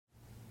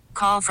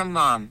Call from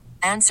mom.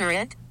 Answer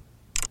it.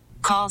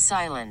 Call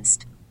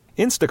silenced.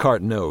 Instacart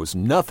knows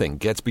nothing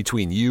gets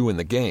between you and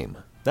the game.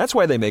 That's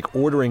why they make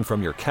ordering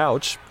from your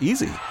couch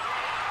easy.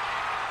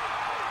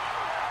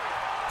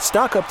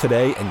 Stock up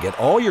today and get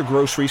all your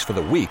groceries for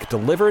the week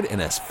delivered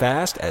in as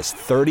fast as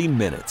 30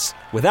 minutes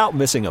without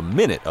missing a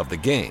minute of the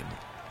game.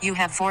 You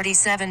have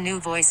 47 new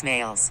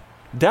voicemails.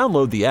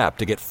 Download the app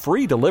to get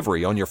free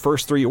delivery on your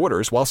first 3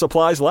 orders while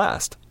supplies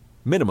last.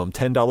 Minimum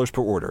 $10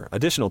 per order.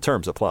 Additional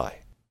terms apply.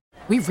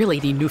 We really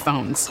need new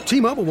phones.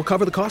 T-Mobile will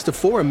cover the cost of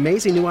 4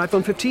 amazing new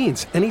iPhone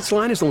 15s, and each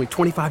line is only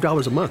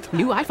 $25 a month.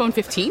 New iPhone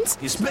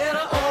 15s? It's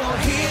better over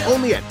here.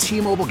 Only at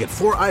T-Mobile, get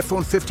 4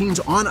 iPhone 15s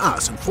on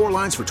us and 4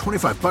 lines for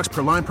 $25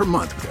 per line per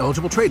month with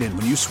eligible trade-in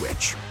when you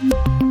switch.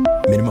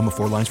 Minimum of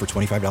 4 lines for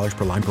 $25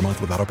 per line per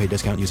month with autopay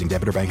discount using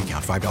debit or bank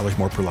account. $5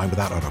 more per line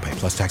without autopay,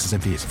 plus taxes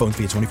and fees. Phone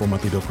fee at 24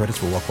 monthly bill credits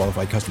for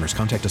well-qualified customers.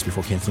 Contact us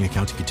before canceling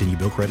account to continue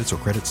bill credits or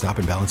credit stop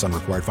and balance on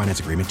required finance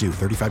agreement due.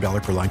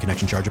 $35 per line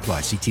connection charge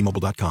applies. See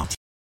T-Mobile.com.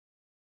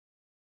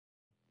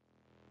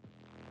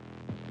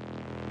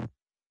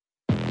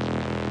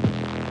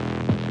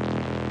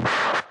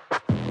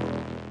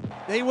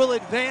 They will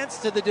advance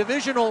to the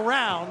divisional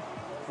round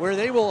where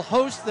they will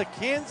host the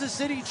Kansas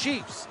City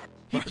Chiefs.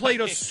 He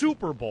played a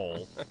Super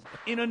Bowl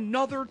in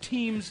another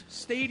team's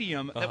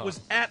stadium that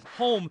was at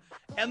home,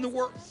 and there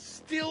were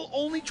still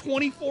only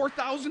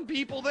 24,000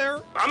 people there.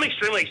 I'm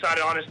extremely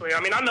excited, honestly.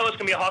 I mean, I know it's going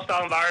to be a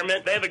hostile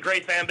environment. They have a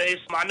great fan base.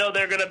 I know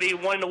they're going to be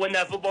wanting to win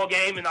that football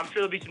game, and I'm sure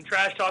there'll be some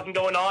trash talking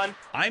going on.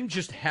 I'm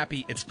just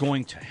happy it's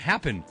going to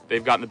happen.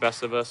 They've gotten the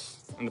best of us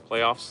in the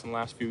playoffs in the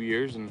last few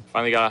years, and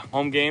finally got a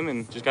home game,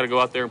 and just got to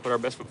go out there and put our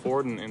best foot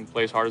forward and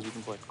play as hard as we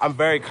can play. I'm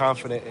very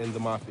confident in the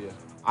Mafia.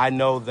 I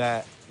know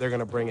that they're going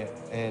to bring it,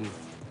 and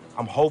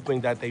I'm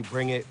hoping that they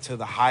bring it to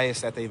the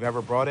highest that they've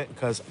ever brought it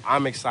because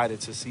I'm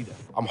excited to see them.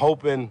 I'm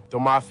hoping the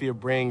Mafia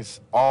brings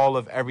all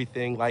of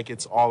everything like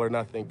it's all or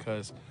nothing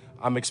because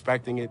I'm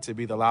expecting it to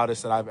be the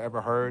loudest that I've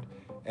ever heard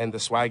and the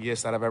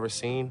swaggiest that I've ever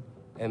seen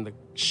and the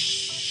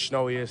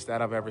snowiest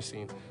that I've ever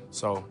seen.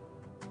 So,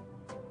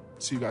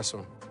 see you guys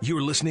soon.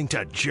 You're listening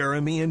to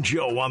Jeremy and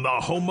Joe on the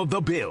home of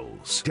the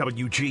Bills,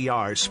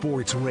 WGR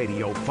Sports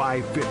Radio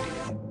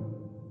 550.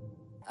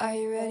 Are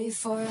you ready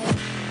for it?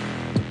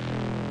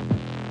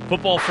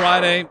 Football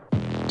Friday.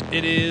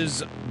 It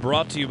is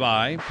brought to you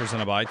by,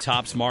 presented by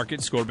Tops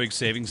Market. Score big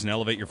savings and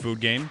elevate your food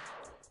game.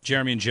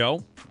 Jeremy and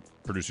Joe,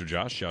 producer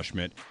Josh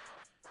Schmidt.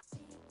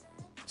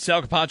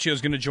 Sal Capaccio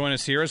is going to join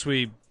us here as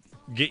we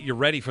get you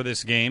ready for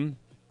this game.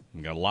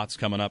 We've got lots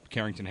coming up.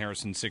 Carrington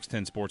Harrison,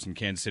 610 Sports in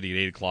Kansas City at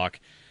 8 o'clock.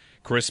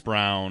 Chris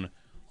Brown,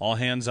 all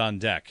hands on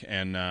deck.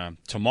 And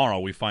tomorrow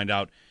we find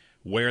out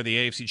where the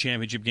AFC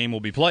Championship game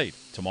will be played.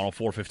 Tomorrow,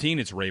 4:15,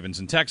 it's Ravens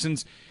and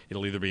Texans.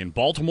 It'll either be in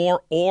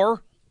Baltimore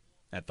or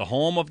at the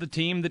home of the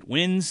team that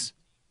wins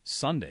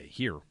Sunday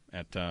here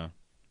at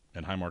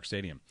Highmark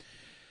Stadium.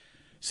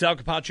 Sal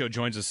Capaccio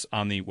joins us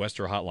on the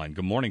Wester Hotline.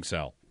 Good morning,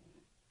 Sal.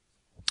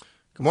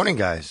 Good morning,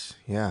 guys.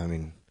 Yeah, I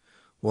mean,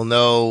 we'll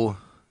know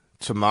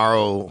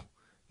tomorrow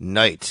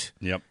night.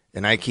 Yep.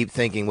 And I keep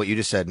thinking what you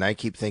just said, and I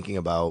keep thinking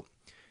about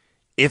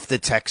if the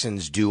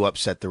Texans do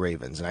upset the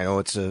Ravens, and I know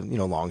it's a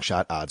long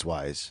shot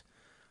odds-wise,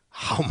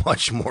 how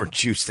much more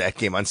juice that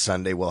game on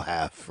Sunday will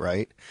have,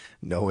 right?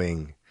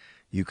 Knowing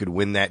you could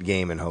win that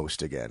game and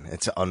host again.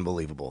 It's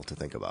unbelievable to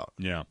think about.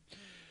 Yeah.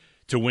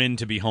 To win,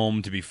 to be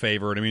home, to be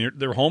favored. I mean,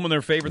 they're home and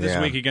they're favored this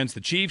week against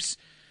the Chiefs.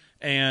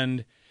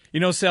 And,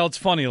 Sal, it's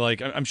funny.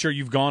 Like, I'm sure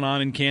you've gone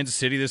on in Kansas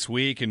City this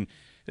week, and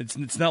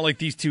it's not like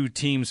these two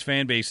teams'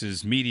 fan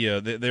bases,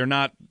 media, they're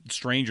not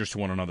strangers to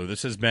one another.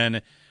 This has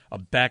been a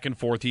back and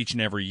forth each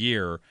and every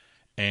year,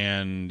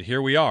 and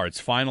here we are. It's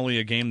finally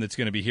a game that's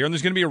going to be here, and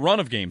there's going to be a run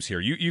of games here.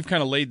 You've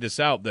kind of laid this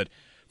out that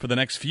for the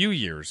next few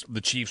years,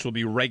 the Chiefs will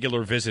be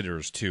regular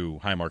visitors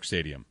to Highmark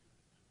Stadium.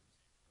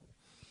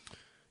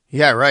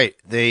 Yeah, right.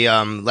 The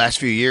last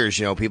few years,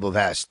 people have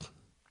asked,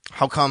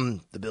 how come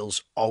the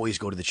Bills always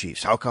go to the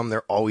Chiefs? How come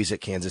they're always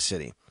at Kansas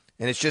City?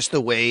 And it's just the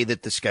way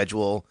that the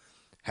schedule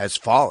has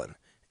fallen.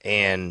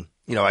 And,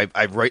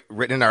 I've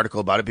written an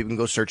article about it. People can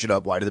go search it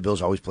up. Why do the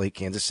Bills always play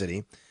Kansas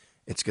City?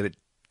 It's gonna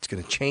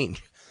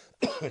change.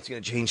 It's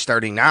gonna change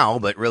starting now,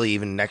 but really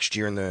even next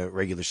year in the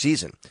regular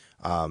season.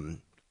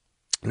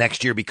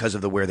 Next year, because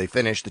of where they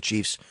finish, the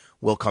Chiefs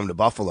will come to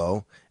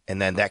Buffalo, and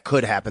then that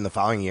could happen the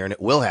following year, and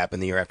it will happen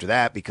the year after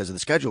that because of the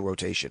schedule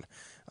rotation.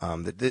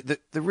 The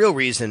real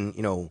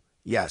reason,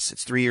 yes,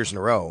 it's 3 years in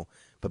a row,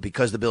 but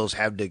because the Bills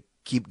have to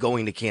keep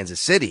going to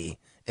Kansas City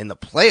in the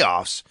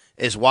playoffs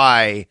is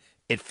why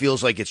it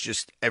feels like it's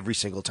just every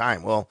single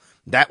time. Well,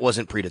 that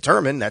wasn't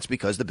predetermined. That's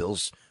because the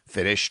Bills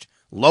finished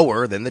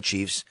lower than the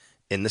Chiefs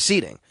in the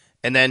seeding.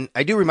 And then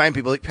I do remind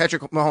people that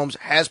Patrick Mahomes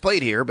has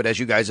played here, but as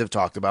you guys have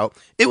talked about,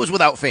 it was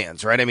without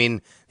fans, right? I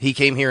mean, he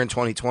came here in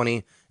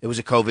 2020. It was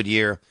a COVID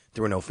year.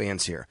 There were no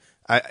fans here.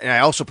 And I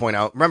also point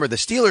out, remember, the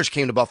Steelers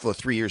came to Buffalo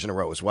 3 years in a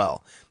row as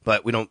well.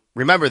 But we don't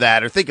remember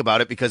that or think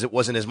about it because it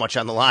wasn't as much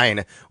on the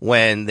line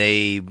when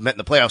they met in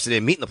the playoffs. They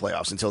didn't meet in the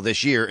playoffs until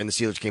this year, and the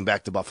Steelers came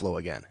back to Buffalo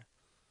again.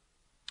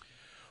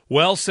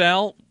 Well,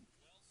 Sal,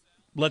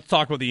 let's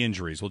talk about the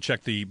injuries. We'll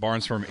check the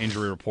Barnes Firm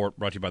injury report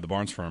brought to you by the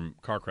Barnes Firm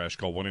car crash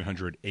call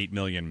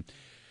 1-800-8-million.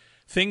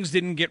 Things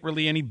didn't get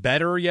really any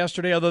better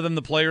yesterday other than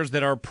the players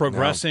that are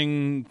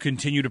progressing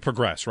continue to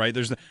progress, right?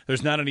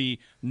 There's not any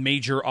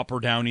major up or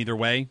down either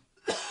way.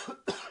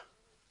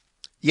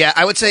 Yeah,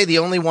 I would say the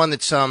only one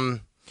that's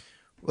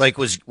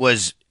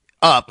was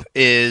up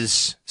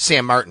is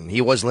Sam Martin.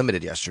 He was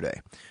limited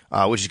yesterday,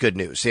 which is good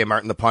news. Sam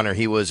Martin, the punter,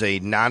 he was a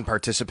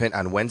non-participant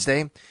on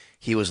Wednesday.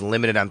 He was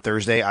limited on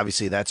Thursday.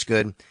 Obviously, that's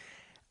good.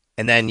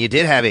 And then you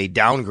did have a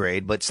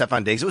downgrade, but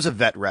Stefon Diggs, it was a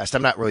vet rest.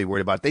 I'm not really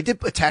worried about it. They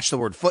did attach the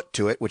word foot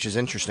to it, which is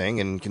interesting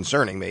and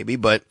concerning maybe,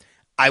 but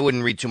I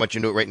wouldn't read too much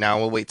into it right now.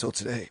 We'll wait till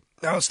today.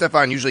 Now,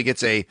 Stefon usually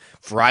gets a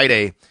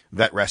Friday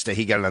vet rest day.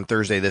 He got it on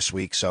Thursday this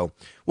week, so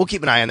we'll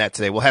keep an eye on that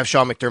today. We'll have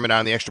Sean McDermott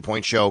on the Extra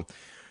Point Show.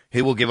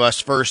 He will give us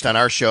first on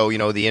our show,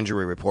 the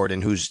injury report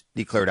and who's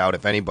declared out,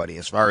 if anybody.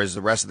 As far as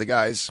the rest of the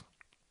guys,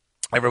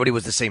 everybody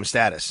was the same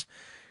status.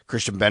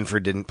 Christian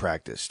Benford didn't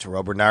practice.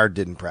 Terrell Bernard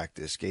didn't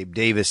practice. Gabe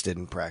Davis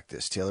didn't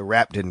practice. Taylor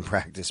Rapp didn't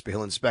practice.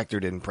 Balen Spector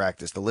didn't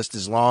practice. The list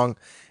is long,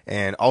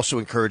 and also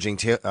encouraging.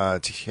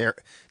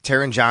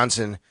 Taron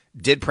Johnson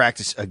did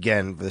practice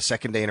again for the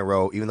second day in a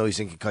row, even though he's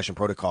in concussion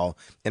protocol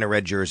in a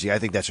red jersey. I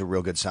think that's a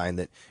real good sign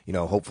that,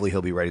 hopefully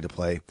he'll be ready to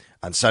play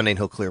on Sunday and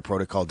he'll clear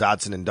protocol.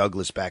 Dodson and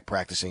Douglas back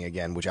practicing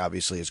again, which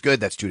obviously is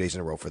good. That's 2 days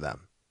in a row for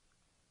them.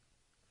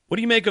 What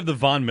do you make of the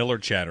Von Miller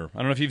chatter? I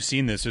don't know if you've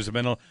seen this. There's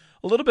been a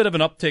little bit of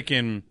an uptick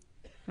in,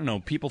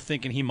 people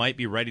thinking he might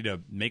be ready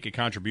to make a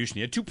contribution.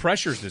 He had 2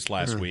 pressures this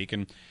last week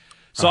and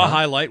saw a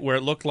highlight where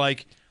it looked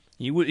like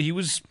he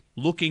was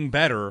looking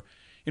better.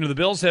 The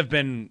Bills have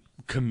been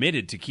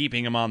committed to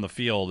keeping him on the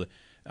field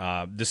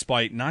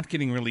despite not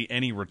getting really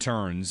any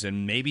returns,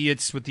 and maybe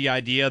it's with the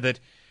idea that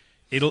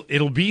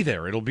it'll be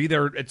there. It'll be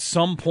there at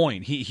some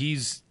point.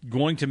 He's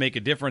going to make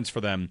a difference for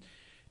them.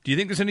 Do you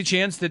think there's any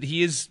chance that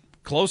he is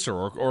closer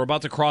or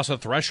about to cross a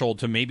threshold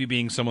to maybe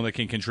being someone that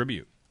can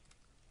contribute?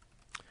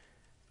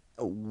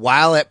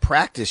 While at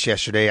practice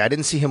yesterday, I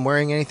didn't see him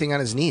wearing anything on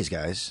his knees,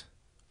 guys.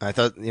 I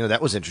thought,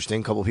 that was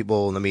interesting. A couple of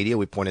people in the media,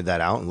 we pointed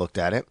that out and looked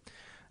at it.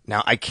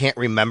 Now, I can't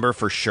remember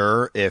for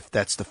sure if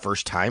that's the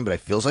first time, but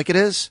it feels like it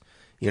is.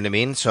 You know what I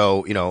mean?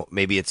 So,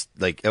 maybe it's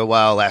like,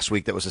 last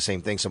week that was the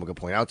same thing someone could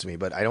point out to me,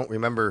 but I don't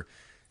remember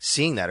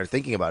seeing that or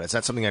thinking about it. It's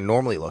not something I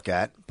normally look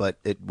at, but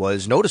it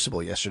was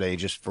noticeable yesterday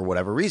just for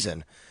whatever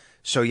reason.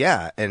 So,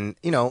 yeah, and,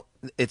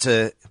 it's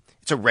a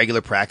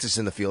regular practice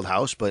in the field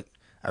house, but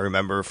I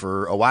remember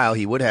for a while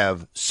he would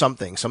have some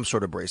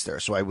sort of brace there.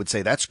 So I would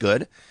say that's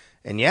good.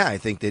 And, yeah, I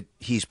think that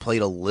he's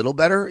played a little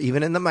better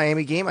even in the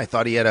Miami game. I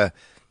thought he had a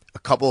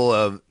couple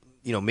of,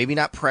 maybe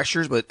not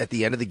pressures, but at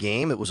the end of the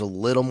game, it was a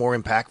little more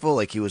impactful.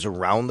 Like he was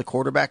around the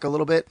quarterback a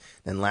little bit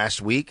than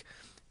last week.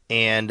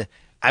 And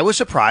I was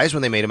surprised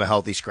when they made him a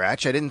healthy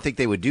scratch. I didn't think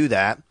they would do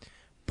that,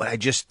 but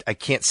I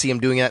can't see him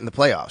doing that in the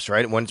playoffs,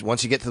 right?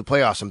 Once you get to the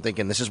playoffs, I'm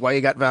thinking this is why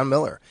you got Von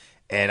Miller.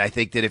 And I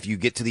think that if you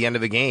get to the end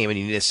of a game and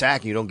you need a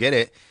sack and you don't get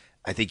it,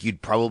 I think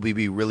you'd probably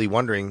be really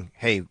wondering,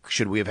 hey,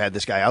 should we have had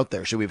this guy out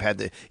there? Should we have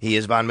had he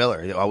is Von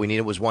Miller. All we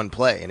needed was one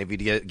play. And if he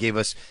gave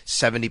us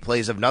 70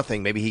 plays of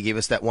nothing, maybe he gave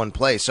us that one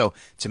play. So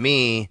to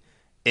me,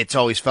 it's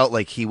always felt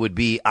like he would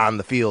be on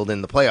the field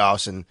in the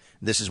playoffs. And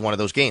this is one of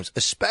those games,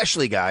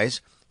 especially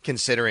guys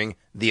considering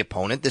the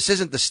opponent. This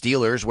isn't the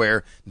Steelers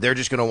where they're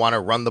just going to want to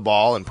run the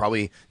ball and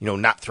probably,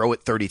 not throw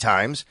it 30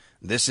 times.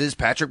 This is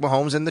Patrick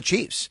Mahomes and the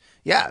Chiefs.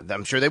 Yeah,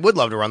 I'm sure they would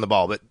love to run the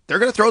ball, but they're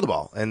going to throw the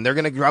ball, and they're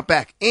going to drop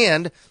back.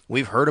 And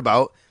we've heard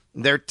about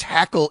their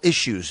tackle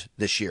issues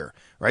this year,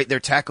 right? Their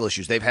tackle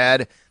issues. They've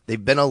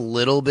been a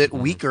little bit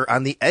weaker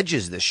on the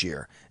edges this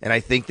year. And I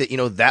think that,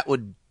 that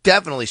would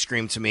definitely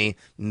scream to me,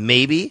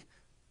 maybe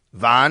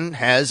Von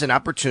has an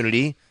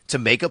opportunity to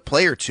make a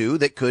play or two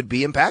that could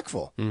be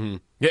impactful. Mm-hmm.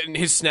 Yeah, and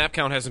his snap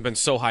count hasn't been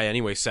so high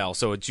anyway, Sal,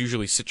 so it's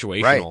usually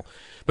situational. Right.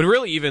 But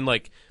really even,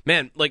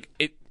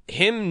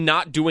 him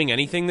not doing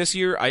anything this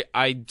year,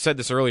 I said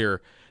this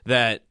earlier,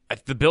 that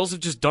the Bills have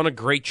just done a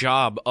great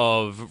job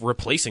of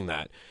replacing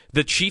that.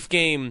 The Chief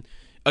game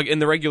in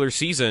the regular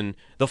season,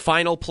 the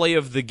final play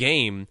of the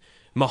game,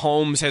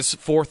 Mahomes has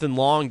 4th and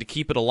long to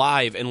keep it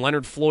alive, and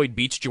Leonard Floyd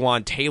beats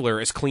Juwan Taylor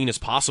as clean as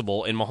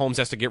possible, and Mahomes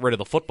has to get rid of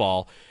the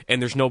football, and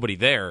there's nobody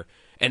there.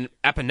 And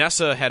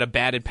Epinesa had a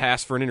batted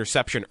pass for an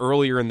interception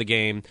earlier in the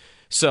game.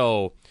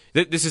 So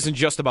this isn't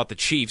just about the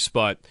Chiefs,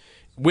 but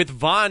with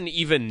Von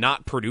even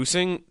not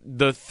producing,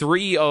 the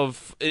three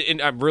of,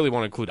 and I really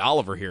want to include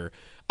Oliver here,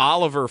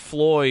 Oliver,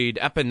 Floyd,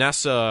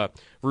 Epinesa,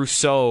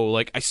 Rousseau,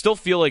 I still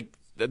feel like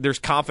there's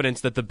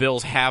confidence that the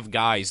Bills have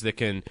guys that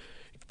can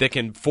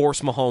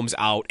force Mahomes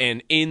out,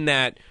 and in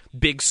that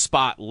big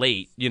spot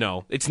late,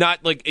 it's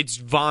not like it's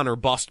Von or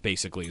bust,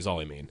 basically, is all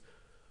I mean.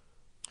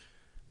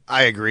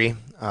 I agree.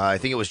 I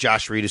think it was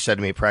Josh Reed who said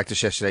to me at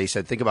practice yesterday, he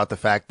said, think about the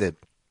fact that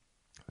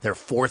they're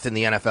 4th in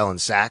the NFL in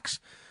sacks,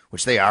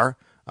 which they are.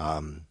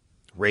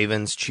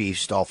 Ravens,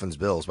 Chiefs, Dolphins,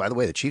 Bills. By the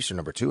way, the Chiefs are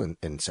number 2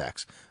 in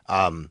sacks.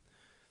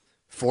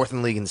 4th in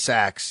the league in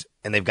sacks,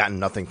 and they've gotten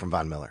nothing from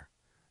Von Miller.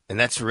 And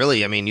that's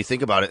really, you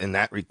think about it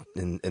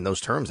in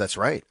those terms, that's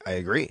right. I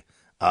agree.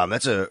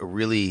 That's a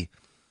really,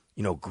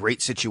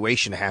 great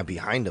situation to have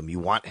behind him. You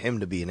want him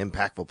to be an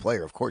impactful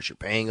player. Of course, you're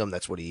paying him.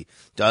 That's what he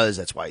does.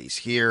 That's why he's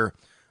here.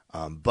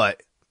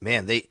 But,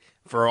 man,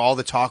 for all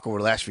the talk over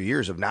the last few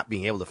years of not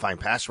being able to find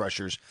pass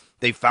rushers,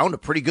 they found a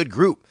pretty good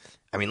group.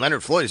 I mean,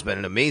 Leonard Floyd has been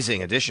an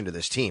amazing addition to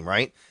this team,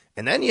 right?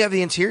 And then you have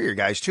the interior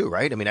guys too,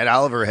 right? I mean, Ed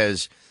Oliver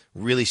has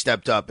really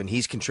stepped up, and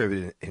he's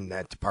contributed in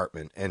that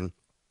department. And,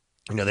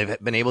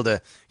 they've been able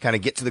to kind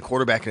of get to the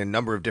quarterback in a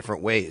number of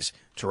different ways.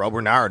 Terrell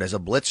Bernard as a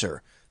blitzer.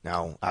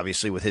 Now,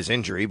 obviously with his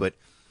injury, but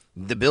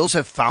the Bills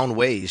have found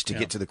ways to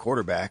get to the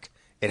quarterback.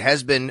 It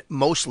has been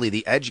mostly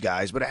the edge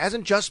guys, but it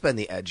hasn't just been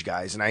the edge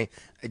guys. And I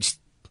just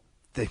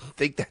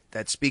think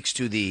that speaks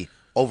to the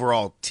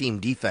overall team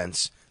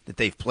defense that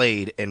they've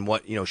played and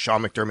what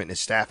Sean McDermott and his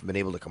staff have been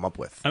able to come up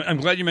with. I'm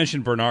glad you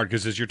mentioned Bernard,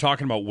 because as you're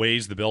talking about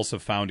ways the Bills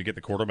have found to get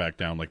the quarterback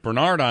down, like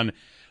Bernard on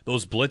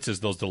those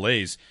blitzes, those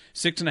delays,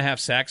 6.5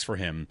 sacks for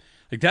him.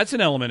 Like, that's an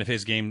element of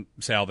his game,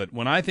 Sal, that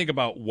when I think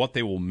about what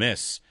they will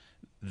miss,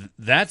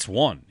 that's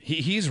one.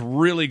 He's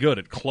really good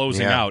at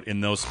closing out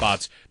in those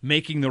spots,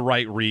 making the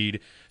right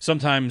read.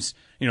 Sometimes,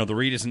 the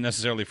read isn't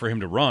necessarily for him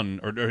to run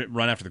or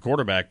run after the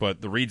quarterback,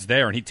 but the read's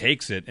there and he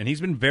takes it, and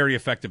he's been very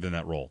effective in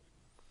that role.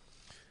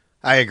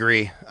 I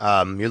agree.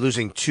 You're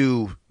losing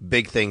two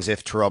big things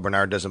if Terrell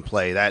Bernard doesn't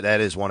play. That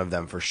is one of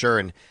them for sure,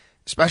 and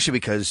especially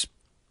because,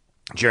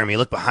 Jeremy,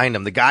 look behind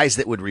him. The guys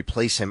that would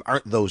replace him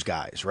aren't those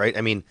guys, right?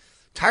 I mean,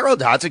 Tyrel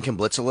Dodson can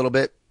blitz a little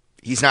bit.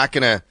 He's not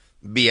going to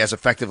be as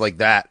effective like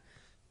that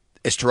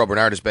as Terrell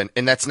Bernard has been,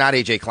 and that's not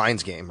A.J.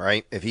 Klein's game,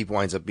 right? If he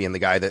winds up being the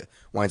guy that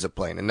winds up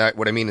playing. And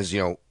what I mean is,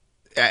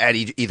 at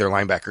either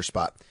linebacker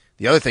spot.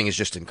 The other thing is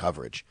just in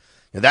coverage.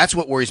 That's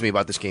what worries me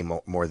about this game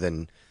more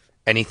than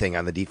anything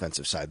on the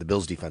defensive side. The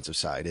Bills' defensive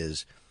side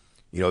is,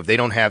 if they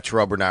don't have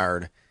Terrell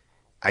Bernard,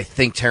 I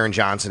think Taron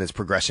Johnson is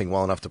progressing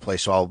well enough to play,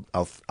 so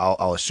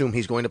I'll assume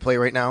he's going to play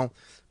right now.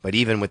 But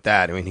even with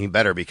that, I mean, he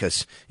better,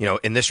 because,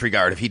 in this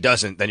regard, if he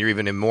doesn't, then you're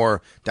even in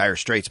more dire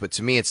straits. But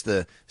to me, it's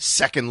the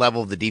second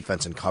level of the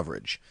defense and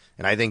coverage.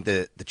 And I think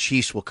that the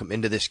Chiefs will come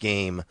into this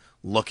game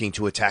looking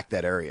to attack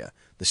that area.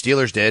 The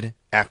Steelers did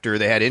after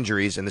they had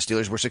injuries, and the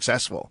Steelers were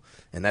successful.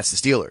 And that's the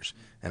Steelers.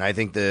 And I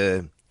think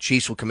the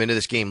Chiefs will come into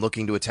this game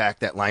looking to attack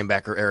that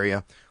linebacker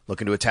area,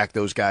 looking to attack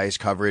those guys'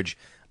 coverage.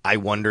 I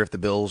wonder if the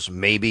Bills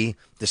maybe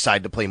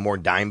decide to play more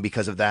dime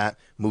because of that,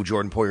 move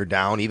Jordan Poyer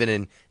down, even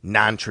in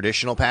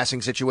non-traditional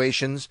passing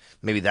situations.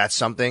 Maybe that's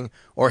something.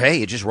 Or, hey,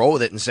 you just roll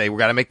with it and say, we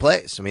got to make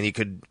plays. I mean, you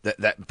could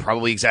that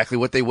probably exactly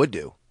what they would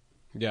do.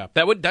 Yeah,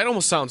 that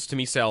almost sounds to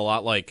me, Sal, a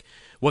lot like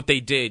what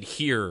they did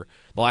here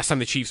the last time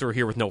the Chiefs were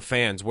here with no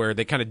fans, where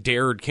they kind of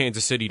dared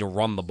Kansas City to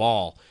run the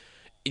ball.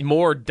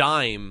 More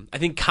dime, I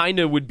think, kind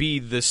of would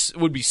be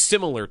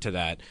similar to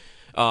that.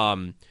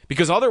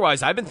 Because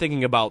otherwise, I've been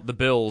thinking about the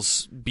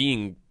Bills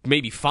being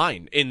maybe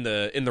fine in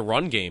the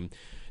run game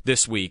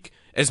this week.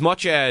 As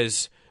much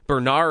as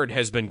Bernard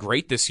has been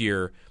great this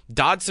year,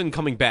 Dodson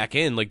coming back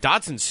in, like,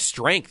 Dodson's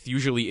strength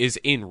usually is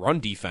in run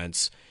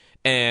defense.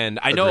 And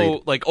I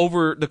know, like,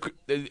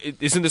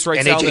 isn't this right?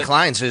 And A.J.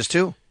 Klein's is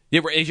too.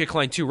 Yeah, A.J.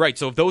 Klein too, right?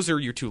 So if those are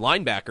your two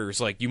linebackers,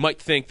 like, you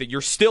might think that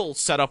you're still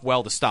set up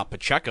well to stop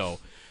Pacheco.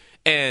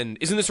 And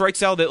isn't this right,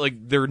 Sal, that,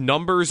 like, their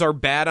numbers are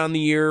bad on the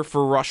year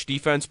for rush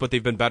defense, but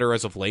they've been better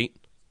as of late?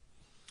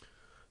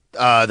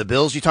 The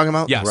Bills you talking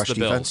about? Yes, rush the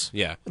defense?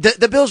 Bills. Yeah.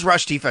 The Bills'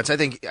 rush defense, I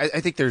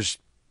think there's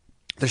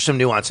some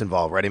nuance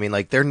involved, right? I mean,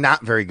 like, they're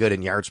not very good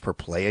in yards per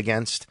play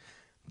against.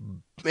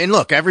 And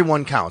look,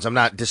 everyone counts. I'm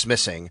not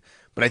dismissing.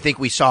 But I think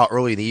we saw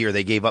early in the year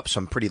they gave up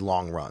some pretty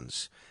long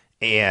runs.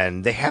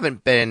 And they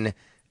haven't been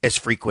as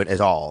frequent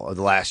at all of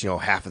the last,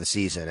 half of the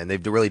season. And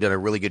they've really done a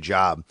really good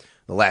job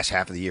the last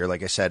half of the year,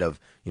 like I said, of,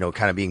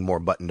 kind of being more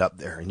buttoned up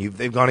there. And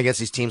they've gone against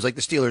these teams like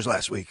the Steelers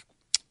last week.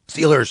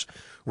 Steelers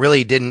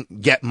really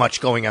didn't get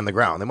much going on the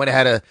ground. They might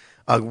have had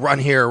a run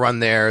here, a run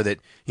there that,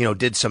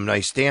 did some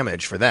nice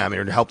damage for them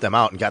and helped them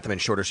out and got them in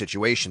shorter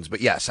situations. But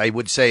yes, I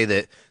would say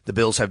that the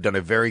Bills have done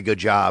a very good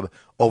job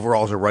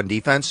overall as a run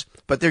defense,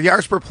 but their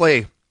yards per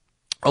play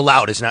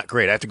allowed is not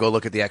great. I have to go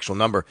look at the actual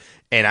number,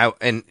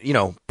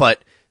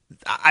 but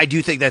I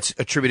do think that's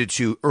attributed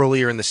to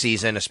earlier in the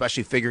season,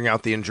 especially figuring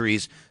out the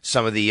injuries,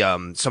 some of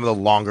the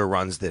longer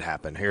runs that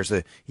happened. Here's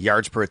the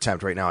yards per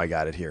attempt right now. I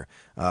got it here.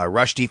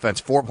 Rush defense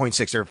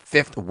 4.6. They're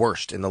fifth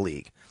worst in the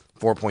league.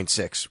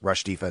 4.6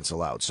 rush defense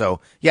allowed.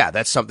 So yeah,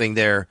 that's something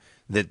there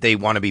that they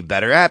want to be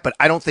better at. But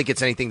I don't think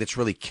it's anything that's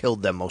really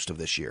killed them most of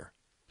this year.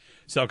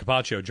 Sal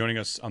Capaccio joining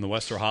us on the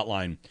Wester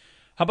Hotline.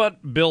 How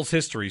about Bills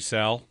history,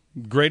 Sal?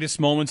 Greatest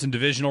moments in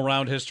divisional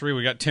round history.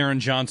 We got Taron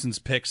Johnson's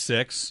pick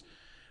 6.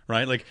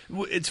 Right, like,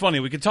 it's funny.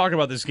 We could talk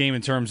about this game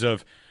in terms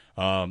of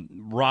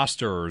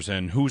rosters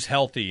and who's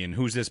healthy and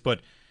who's this,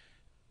 but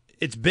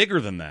it's bigger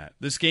than that.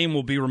 This game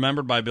will be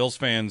remembered by Bills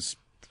fans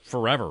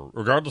forever,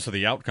 regardless of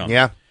the outcome.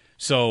 Yeah.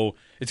 So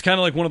it's kind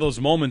of like one of those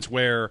moments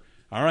where,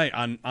 all right,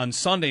 on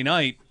Sunday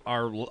night,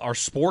 our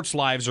sports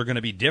lives are going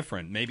to be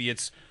different. Maybe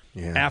it's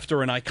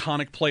after an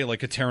iconic play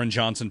like a Taron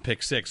Johnson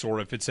pick 6, or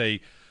if it's a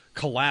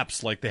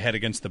collapse like they had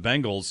against the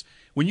Bengals.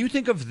 When you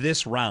think of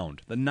this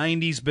round, the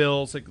 90s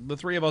Bills, like the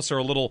three of us are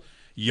a little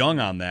young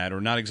on that or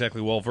not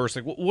exactly well-versed.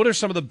 Like, what are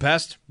some of the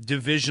best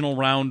divisional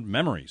round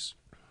memories?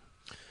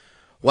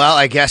 Well,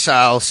 I guess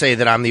I'll say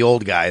that I'm the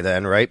old guy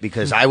then, right?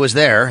 Because I was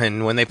there,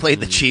 and when they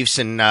played the Chiefs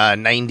in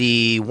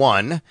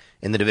 91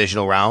 in the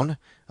divisional round,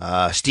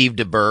 Steve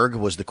DeBerg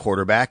was the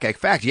quarterback. In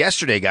fact,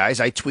 yesterday, guys,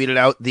 I tweeted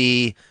out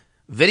the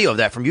video of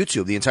that from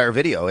YouTube, the entire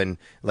video, and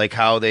like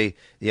how they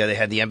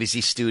had the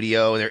NBC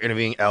studio and they're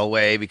interviewing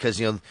Elway because,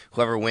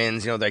 whoever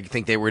wins, they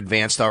think they were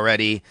advanced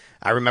already.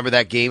 I remember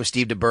that game.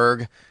 Steve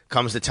DeBerg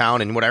comes to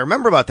town, and what I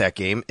remember about that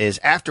game is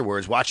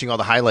afterwards watching all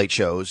the highlight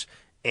shows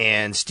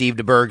and Steve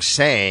DeBerg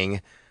saying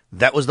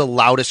that was the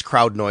loudest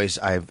crowd noise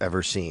I've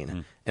ever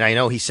seen. And I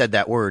know he said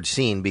that word,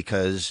 seen,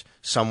 because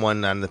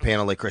someone on the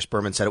panel, like Chris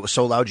Berman, said it was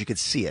so loud you could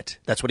see it.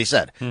 That's what he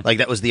said. Like,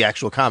 that was the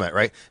actual comment,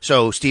 right?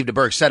 So Steve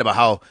DeBerg said about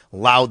how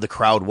loud the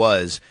crowd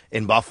was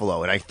in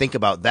Buffalo. And I think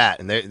about that.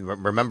 And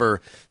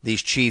remember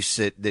these Chiefs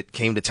that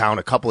came to town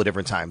a couple of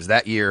different times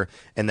that year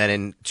and then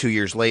in 2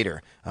 years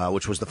later,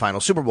 which was the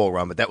final Super Bowl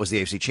run, but that was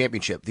the AFC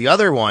Championship. The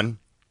other one,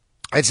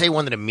 I'd say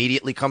one that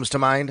immediately comes to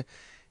mind,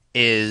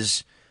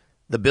 is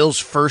the Bills'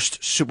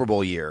 first Super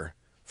Bowl year,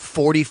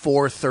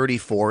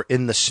 44-34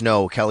 in the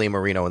snow, Kelly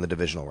Marino in the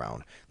divisional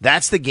round.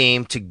 That's the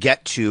game to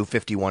get to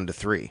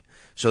 51-3.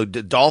 So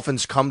the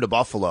Dolphins come to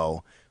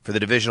Buffalo for the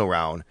divisional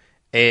round.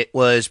 It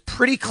was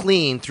pretty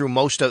clean through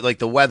most of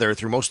the weather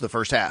through most of the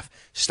first half.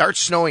 Starts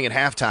snowing at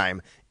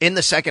halftime. In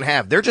the second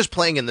half, they're just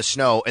playing in the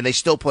snow, and they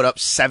still put up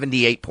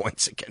 78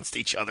 points against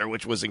each other,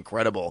 which was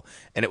incredible.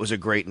 And it was a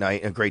great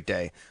night, a great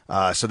day.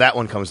 So that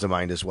one comes to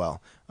mind as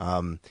well.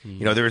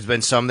 There's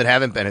been some that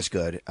haven't been as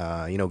good,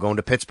 going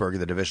to Pittsburgh in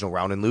the divisional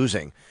round and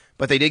losing.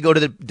 But they did go to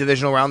the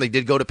divisional round. They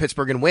did go to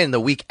Pittsburgh and win the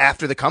week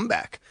after the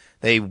comeback.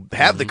 They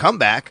have the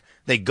comeback.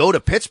 They go to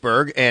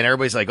Pittsburgh, and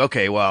everybody's like,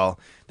 okay, well,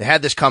 they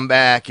had this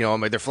comeback.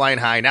 They're flying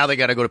high. Now they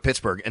got to go to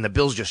Pittsburgh. And the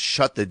Bills just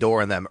shut the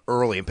door on them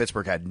early, and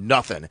Pittsburgh had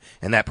nothing.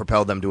 And that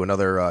propelled them to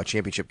another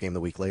championship game the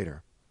week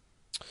later.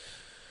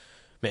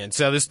 Man,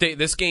 so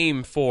this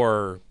game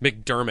for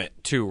McDermott,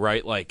 too,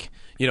 right? Like,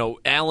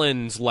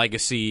 Allen's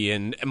legacy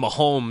and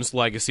Mahomes'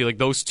 legacy, like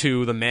those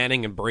two, the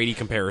Manning and Brady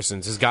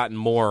comparisons, has gotten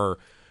more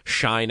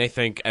shine, I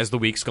think, as the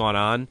week's gone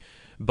on.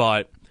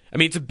 But, I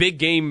mean, it's a big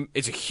game.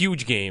 It's a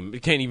huge game.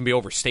 It can't even be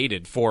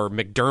overstated for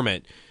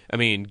McDermott. I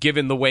mean,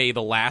 given the way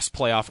the last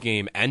playoff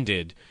game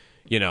ended,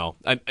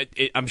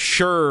 I'm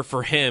sure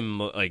for him,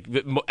 like,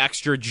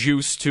 extra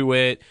juice to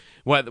it,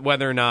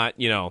 whether or not,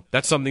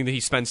 that's something that he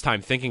spends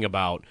time thinking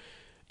about.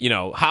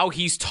 How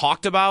he's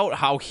talked about,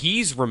 how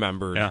he's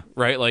remembered,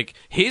 right? Like,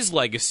 his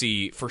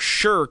legacy for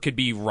sure could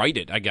be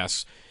righted, I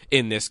guess,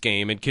 in this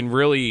game, and can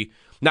really,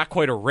 not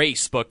quite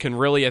erase, but can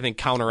really, I think,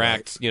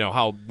 counteract,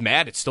 how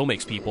mad it still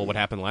makes people what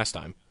happened last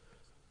time.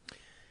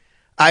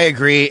 I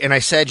agree, and I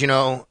said,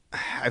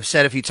 I've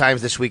said a few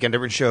times this week on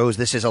different shows,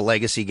 this is a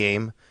legacy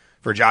game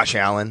for Josh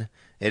Allen.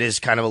 It is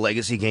kind of a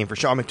legacy game for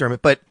Sean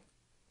McDermott, but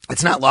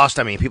it's not lost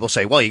on me. People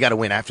say, well, you got to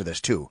win after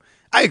this, too.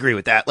 I agree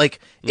with that. Like,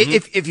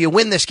 if you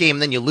win this game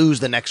and then you lose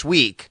the next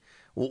week,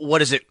 what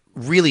does it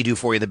really do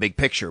for you, the big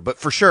picture? But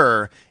for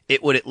sure,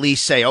 it would at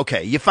least say,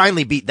 okay, you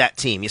finally beat that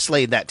team. You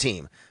slayed that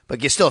team.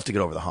 But you still have to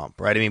get over the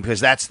hump, right? I mean, because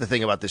that's the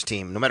thing about this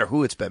team, no matter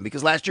who it's been.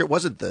 Because last year it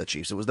wasn't the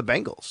Chiefs, it was the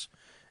Bengals.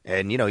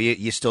 And,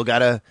 you still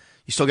gotta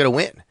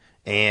win.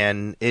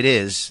 And it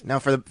is. Now,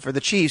 for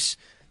the Chiefs,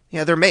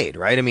 they're made,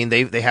 right? I mean,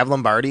 they have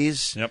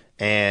Lombardies,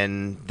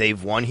 and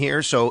they've won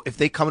here. So if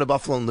they come to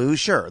Buffalo and lose,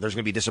 sure, there's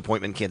going to be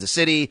disappointment in Kansas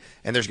City,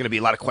 and there's going to be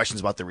a lot of questions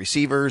about the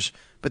receivers.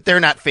 But they're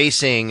not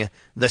facing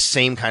the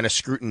same kind of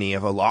scrutiny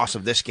of a loss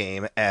of this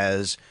game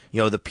as,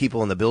 the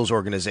people in the Bills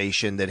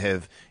organization that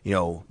have,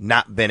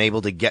 not been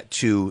able to get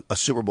to a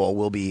Super Bowl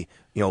will be,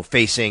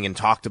 facing and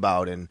talked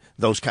about, and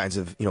those kinds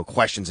of,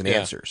 questions and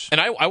answers. And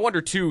I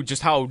wonder, too,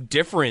 just how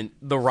different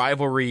the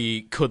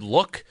rivalry could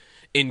look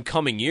in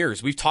coming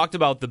years. We've talked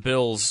about the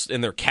Bills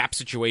and their cap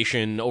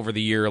situation over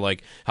the year,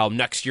 like how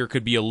next year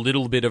could be a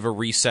little bit of a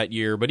reset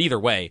year. But either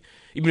way,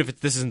 even if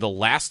this isn't the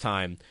last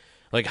time,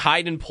 like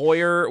Hyde and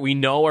Poyer, we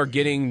know are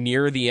getting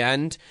near the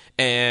end,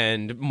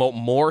 and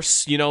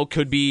Morse,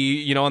 could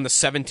be, on the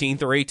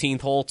 17th or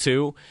 18th hole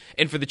too.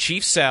 And for the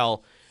Chiefs,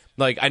 Sal,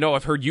 like I know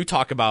I've heard you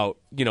talk about,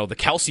 the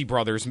Kelsey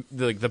brothers,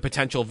 the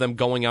potential of them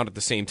going out at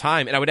the same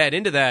time. And I would add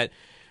into that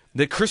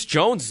Chris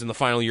Jones is in the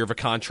final year of a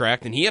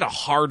contract, and he had a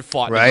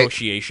hard-fought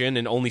negotiation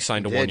and only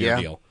signed a one-year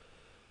deal.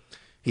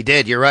 He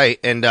did, you're right.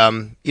 And,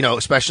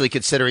 especially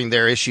considering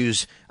their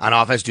issues on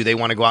offense, do they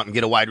want to go out and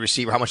get a wide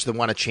receiver? How much do they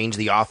want to change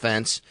the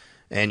offense?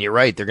 And you're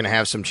right, they're going to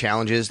have some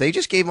challenges. They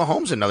just gave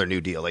Mahomes another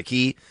new deal. Like,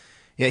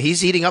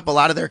 he's eating up a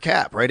lot of their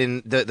cap, right?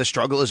 And the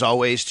struggle is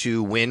always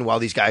to win while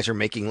these guys are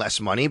making less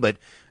money, but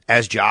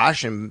as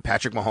Josh and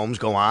Patrick Mahomes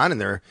go on and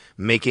they're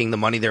making the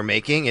money they're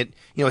making,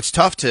 it's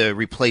tough to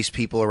replace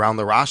people around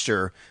the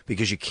roster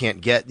because you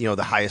can't get,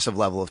 the highest of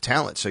level of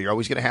talent. So you're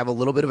always going to have a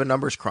little bit of a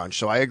numbers crunch.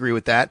 So I agree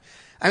with that.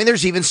 I mean,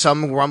 there's even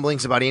some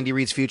rumblings about Andy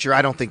Reid's future.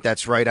 I don't think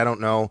that's right. I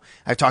don't know.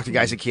 I've talked to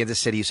guys in Kansas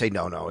City who say,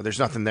 no, there's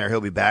nothing there.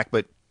 He'll be back.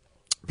 But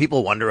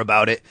People wonder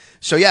about it.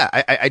 So, yeah,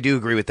 I do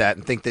agree with that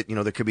and think that,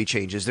 there could be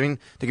changes. I mean,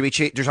 there could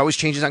be there's always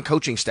changes on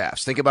coaching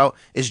staffs. Think about,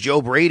 is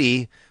Joe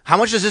Brady, how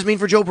much does this mean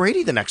for Joe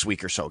Brady the next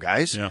week or so,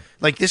 guys? Yeah.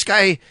 Like, this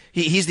guy,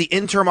 he's the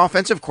interim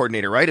offensive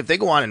coordinator, right? If they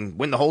go on and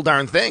win the whole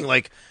darn thing,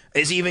 like,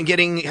 is he even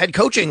getting head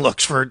coaching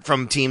looks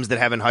from teams that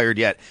haven't hired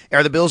yet?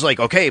 Are the Bills like,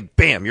 okay,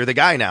 bam, you're the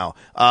guy now?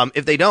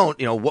 If they don't,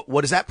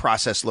 what does that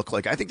process look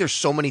like? I think there's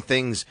so many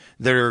things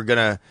that are going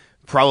to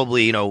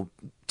probably,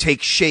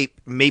 take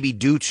shape maybe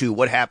due to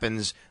what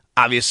happens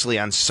obviously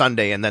on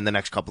Sunday and then the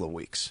next couple of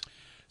weeks.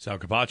 Sal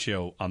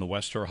Capaccio on the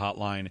West Shore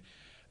Hotline.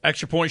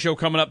 Extra Point Show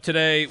coming up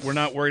today. We're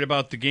not worried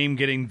about the game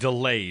getting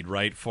delayed,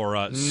 right? For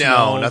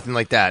No, nothing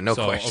like that. No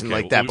question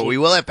like that. But we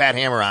will have Pat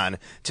Hammer on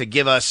to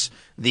give us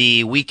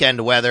the weekend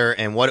weather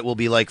and what it will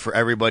be like for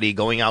everybody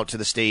going out to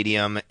the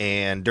stadium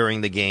and during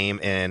the game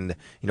and,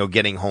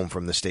 getting home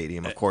from the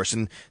stadium, of course.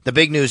 And the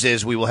big news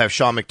is we will have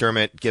Sean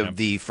McDermott give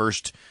the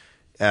first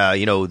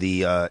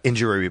the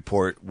injury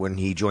report when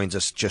he joins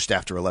us just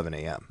after 11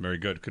 a.m. Very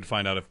good. Could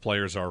find out if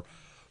players are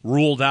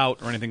ruled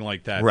out or anything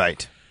like that.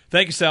 Right.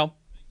 Thank you, Sal.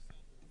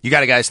 You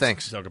got it, guys.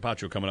 Thanks. Sal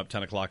Capaccio coming up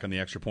 10 o'clock on the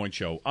Extra Point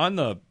Show. On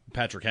the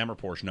Patrick Hammer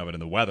portion of it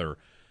and the weather,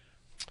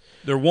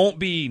 there won't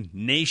be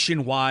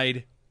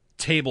nationwide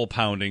table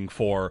pounding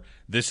for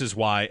this is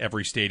why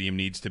every stadium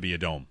needs to be a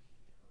dome.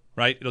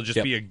 Right? It'll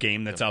just be a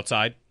game that's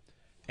outside.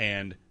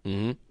 And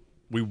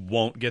we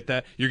won't get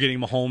that. You're getting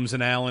Mahomes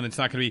and Allen. It's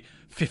not going to be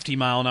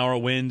 50-mile-an-hour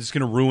winds. It's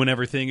going to ruin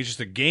everything. It's just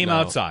a game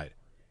outside.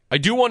 I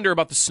do wonder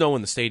about the snow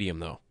in the stadium,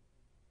 though.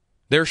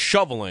 They're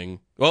shoveling.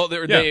 Well,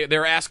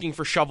 they're asking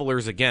for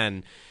shovelers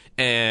again.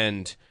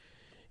 And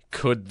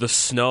could the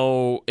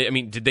snow? I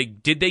mean, did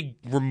they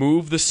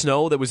remove the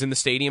snow that was in the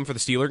stadium for the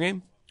Steeler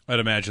game? I'd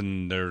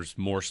imagine there's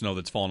more snow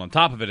that's fallen on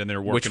top of it, and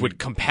they're working. Which would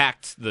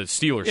compact the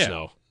Steeler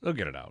snow. They'll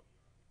get it out.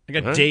 They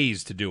got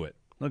days to do it.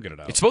 They'll get it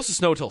out. It's supposed to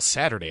snow till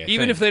Saturday.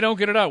 Even if they don't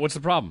get it out, what's the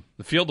problem?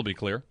 The field will be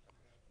clear.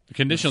 The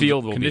conditions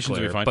will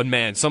be fine. But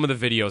man, some of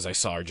the videos I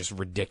saw are just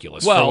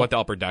ridiculous for what the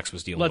upper decks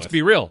was dealing with. Let's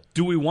be real.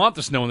 Do we want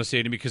the snow in the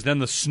stadium? Because then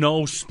the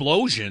snow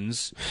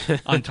explosions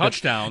on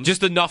touchdowns.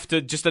 just enough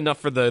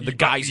for the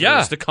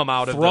geysers to come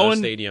out of the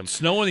stadium.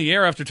 Snow in the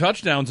air after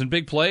touchdowns and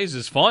big plays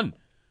is fun.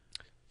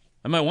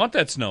 I might want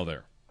that snow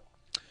there.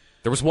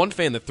 There was one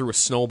fan that threw a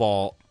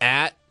snowball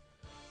at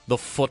the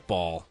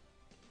football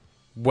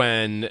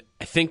when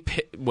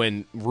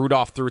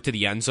Rudolph threw it to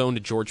the end zone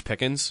to George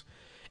Pickens.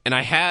 And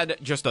I had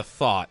just a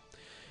thought.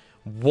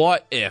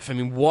 What a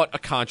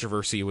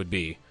controversy it would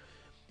be,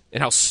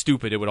 and how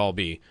stupid it would all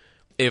be,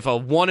 if a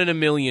 1 in a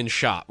million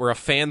shot where a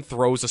fan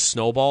throws a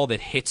snowball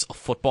that hits a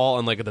football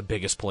on like the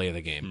biggest play of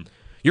the game.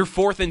 You're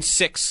 4th and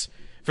 6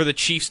 for the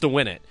Chiefs to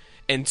win it,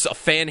 and a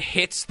fan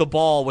hits the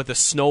ball with a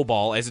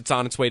snowball as it's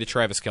on its way to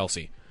Travis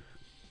Kelce.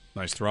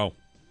 Nice throw.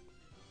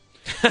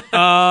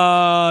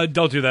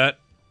 Don't do that.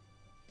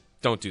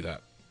 Don't do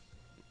that.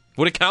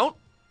 Would it count?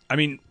 I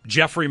mean,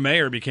 Jeffrey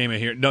Mayer became a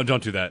hero. No,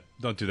 don't do that.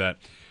 Don't do that.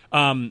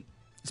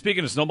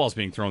 Speaking of snowballs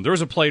being thrown, there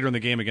was a play during the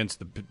game against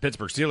the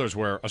Pittsburgh Steelers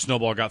where a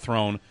snowball got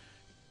thrown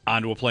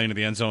onto a play into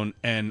the end zone,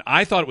 and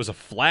I thought it was a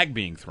flag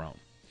being thrown.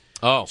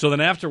 Oh. So then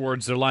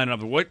afterwards, they're lining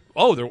up.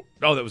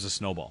 That was a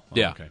snowball. Oh,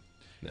 yeah. Okay.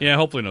 Yeah,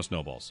 hopefully no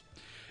snowballs.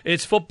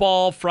 It's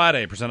Football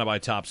Friday, presented by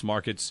Tops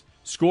Markets.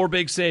 Score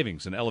big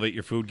savings and elevate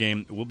your food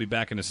game. We'll be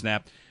back in a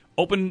snap.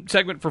 Open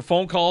segment for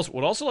phone calls.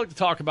 Would also like to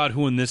talk about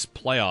who in this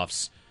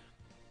playoffs,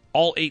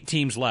 all 8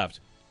 teams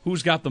left,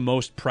 who's got the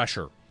most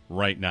pressure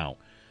right now.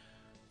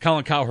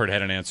 Colin Cowherd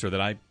had an answer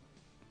that I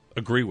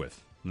agree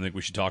with. I think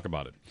we should talk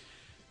about it.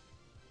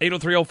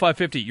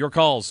 803-0550, your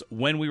calls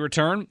when we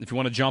return. If you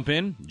want to jump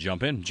in.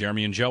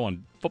 Jeremy and Joe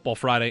on Football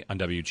Friday on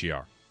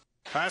WGR.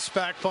 Pass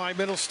back by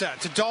Middlestat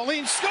to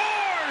Darlene.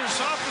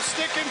 Scores off the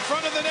stick in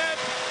front of the net.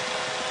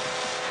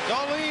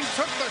 Darlene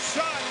took the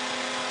shot.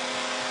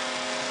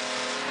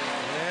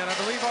 And I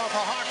believe off a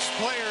Hawks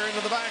player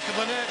into the back of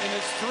the net, and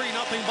it's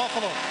 3-0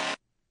 Buffalo.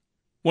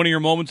 One of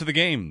your moments of the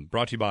game,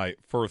 brought to you by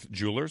Firth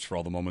Jewelers. For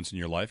all the moments in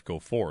your life, go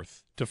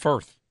forth to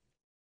Firth.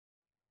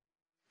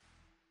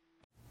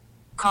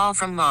 Call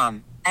from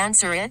mom.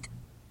 Answer it.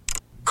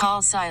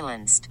 Call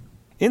silenced.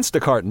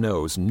 Instacart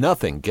knows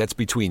nothing gets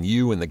between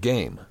you and the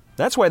game.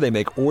 That's why they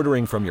make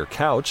ordering from your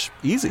couch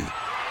easy.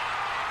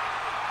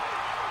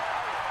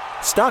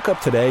 Stock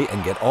up today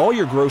and get all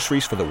your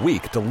groceries for the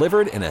week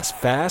delivered in as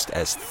fast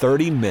as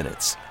 30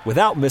 minutes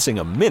without missing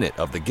a minute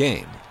of the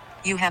game.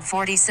 You have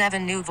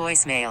 47 new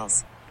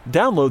voicemails.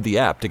 Download the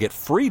app to get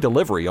free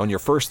delivery on your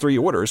first 3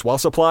 orders while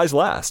supplies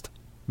last.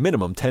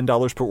 Minimum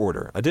 $10 per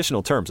order.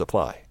 Additional terms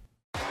apply.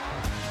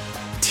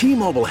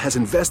 T-Mobile has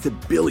invested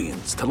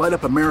billions to light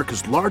up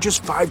America's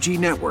largest 5G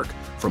network,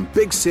 from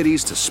big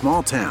cities to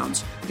small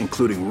towns,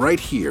 including right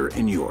here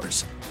in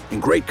yours.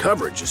 And great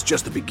coverage is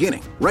just the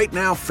beginning. Right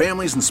now,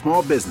 families and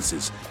small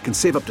businesses can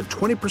save up to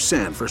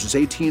 20% versus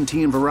AT&T and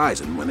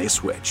Verizon when they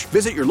switch.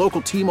 Visit your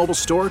local T-Mobile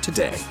store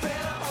today.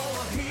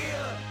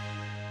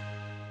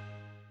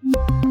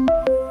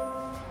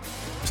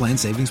 Plan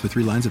savings with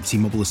 3 lines of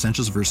T-Mobile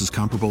Essentials versus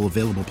comparable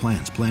available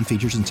plans. Plan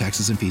features and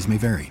taxes and fees may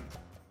vary.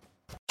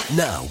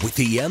 Now, with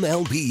the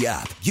MLB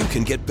app, you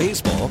can get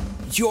baseball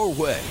your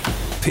way.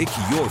 Pick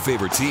your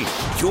favorite team,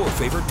 your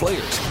favorite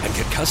players, and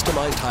get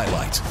customized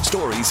highlights,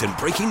 stories, and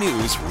breaking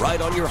news right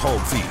on your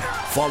home feed.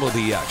 Follow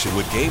the action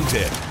with Game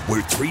Day,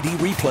 where 3D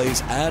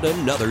replays add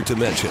another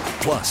dimension.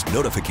 Plus,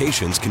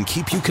 notifications can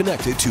keep you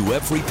connected to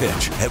every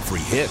pitch,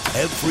 every hit,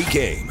 every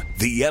game.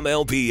 The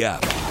MLB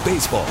app.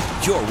 Baseball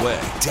your way.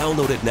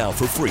 Download it now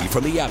for free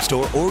from the App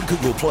Store or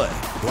Google Play.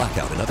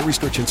 Blackout and other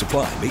restrictions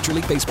apply. Major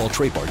League Baseball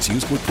trademarks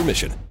used with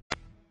permission.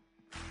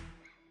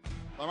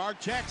 Lamar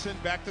Jackson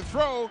back to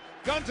throw,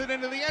 guns it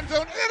into the end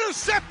zone,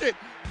 intercepted!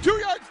 2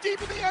 yards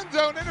deep in the end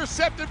zone,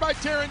 intercepted by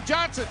Taron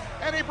Johnson,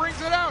 and he brings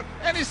it out,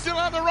 and he's still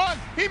on the run.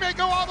 He may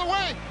go all the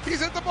way.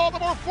 He's at the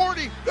Baltimore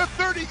 40, the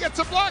 30, gets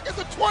a block at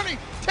the 20,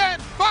 10,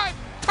 5,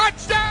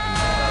 touchdown!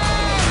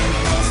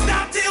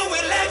 Stop till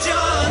we're legend!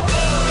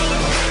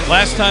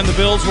 Last time the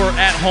Bills were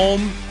at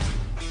home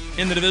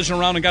in the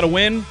divisional round and got a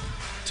win,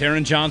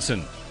 Taron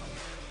Johnson.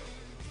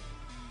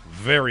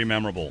 Very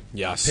memorable.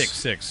 Yes. Pick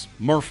six.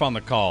 Murph on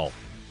the call.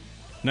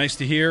 Nice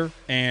to hear.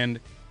 And,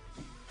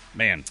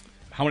 man,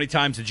 how many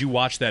times did you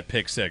watch that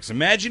pick six?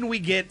 Imagine we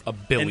get a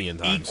billion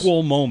times.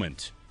 Equal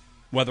moment,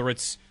 whether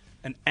it's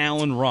an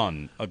Allen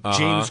run, a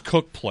James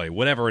Cook play,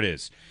 whatever it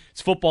is.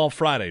 It's Football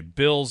Friday,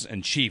 Bills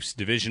and Chiefs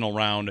divisional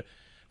round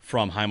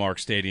from Highmark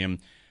Stadium.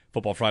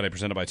 Football Friday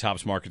presented by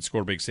Topps Market.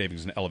 Score big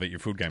savings and elevate your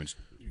food game.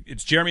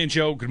 It's Jeremy and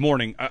Joe. Good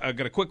morning. I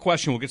got a quick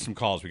question. We'll get some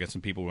calls. We got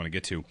some people we want to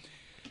get to.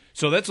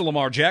 So that's a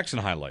Lamar Jackson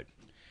highlight.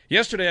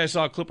 Yesterday I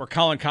saw a clip where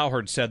Colin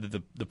Cowherd said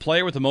that the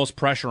player with the most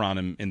pressure on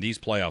him in these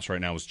playoffs right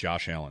now is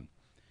Josh Allen.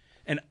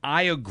 And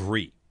I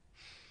agree.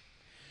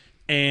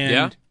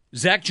 And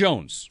Zach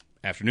Jones,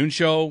 afternoon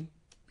show,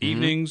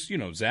 evenings,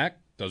 Zach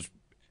does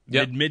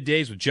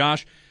middays with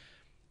Josh.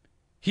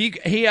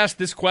 He asked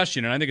this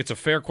question, and I think it's a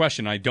fair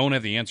question. I don't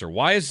have the answer.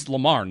 Why is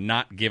Lamar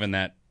not given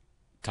that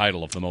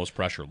title of the most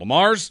pressure?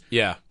 Lamar's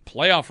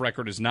playoff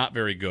record is not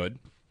very good.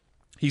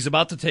 He's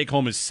about to take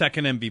home his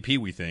second MVP,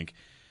 we think.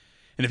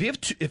 And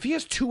if he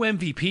has two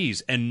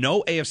MVPs and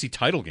no AFC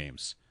title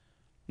games,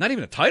 not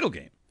even a title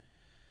game,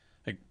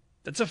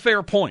 that's a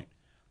fair point.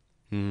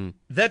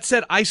 That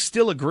said, I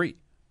still agree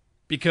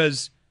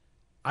because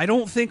I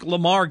don't think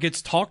Lamar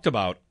gets talked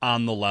about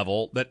on the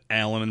level that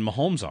Allen and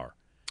Mahomes are.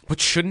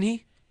 But shouldn't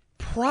he?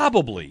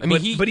 Probably. I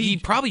mean, he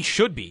probably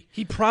should be.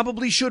 He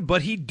probably should,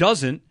 but he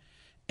doesn't.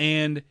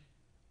 And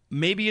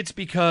maybe it's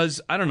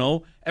because, I don't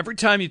know, every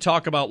time you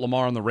talk about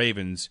Lamar and the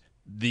Ravens,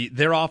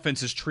 their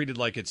offense is treated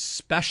like it's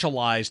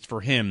specialized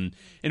for him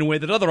in a way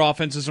that other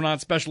offenses are not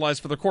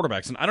specialized for their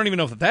quarterbacks. And I don't even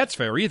know if that's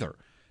fair either.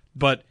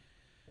 But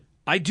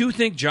I do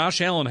think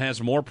Josh Allen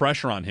has more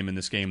pressure on him in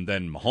this game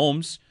than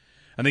Mahomes.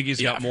 I think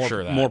he's got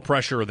more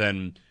pressure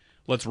than,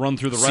 let's run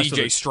through the rest of it.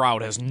 C.J.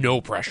 Stroud has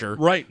no pressure.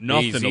 Right,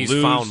 nothing to lose.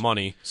 He's found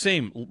money.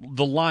 Same,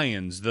 the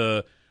Lions,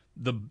 the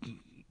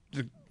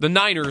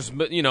Niners,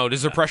 but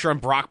is there pressure on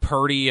Brock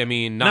Purdy? I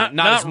mean, not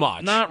as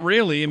much. Not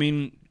really. I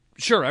mean,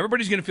 sure,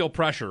 everybody's going to feel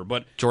pressure,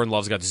 but Jordan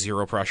Love's got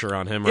zero pressure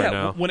on him right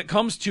now. When it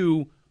comes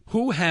to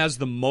who has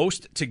the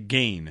most to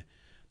gain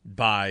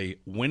by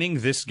winning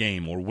this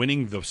game or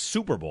winning the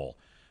Super Bowl,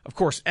 of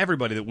course,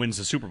 everybody that wins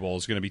the Super Bowl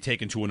is going to be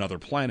taken to another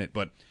planet.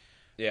 But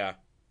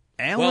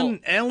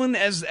Allen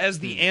as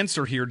the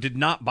answer here did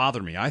not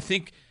bother me. I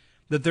think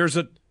that there's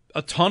a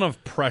ton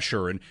of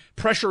pressure, and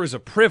pressure is a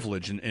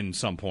privilege in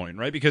some point,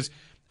 right? Because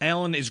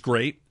Allen is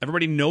great.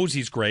 Everybody knows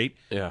he's great.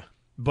 Yeah.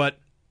 But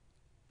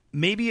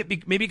maybe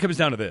it comes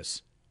down to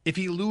this. If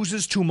he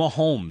loses to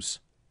Mahomes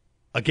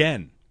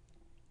again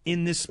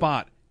in this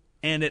spot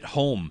and at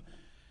home,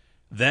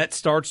 that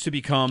starts to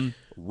become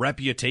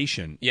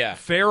reputation. Yeah.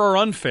 Fair or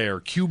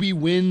unfair, QB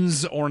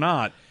wins or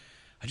not.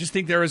 I just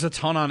think there is a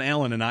ton on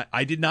Allen, and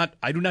I do not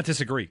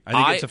disagree. I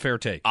think it's a fair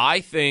take.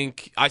 I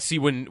think I see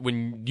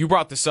when you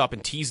brought this up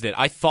and teased it,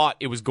 I thought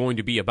it was going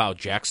to be about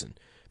Jackson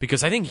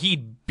because I think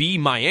he'd be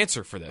my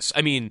answer for this.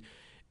 I mean,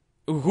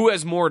 who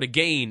has more to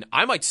gain?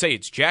 I might say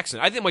it's Jackson.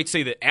 I might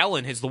say that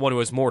Allen is the one who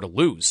has more to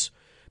lose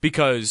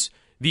because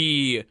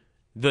the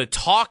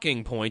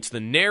talking points, the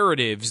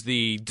narratives,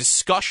 the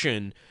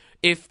discussion,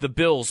 if the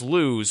Bills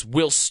lose,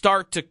 will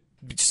start to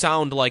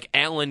sound like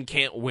Allen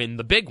can't win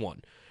the big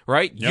one.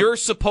 Right? Yep. You're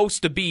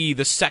supposed to be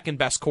the second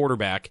best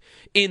quarterback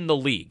in the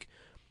league.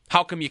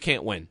 How come you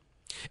can't win?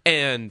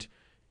 And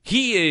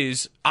he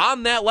is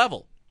on that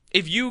level.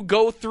 If you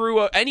go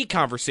through any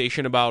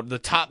conversation about the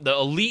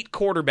elite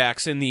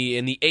quarterbacks in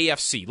the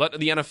AFC,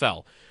 the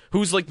NFL,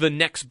 who's like the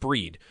next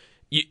breed,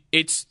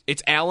 it's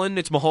Allen,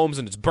 it's Mahomes,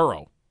 and it's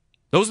Burrow.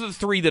 Those are the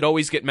three that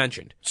always get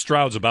mentioned.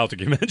 Stroud's about to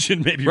get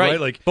mentioned, maybe,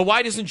 right? But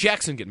why doesn't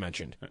Jackson get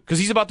mentioned? Because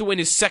he's about to win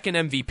his second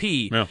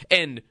MVP,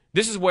 and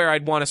this is where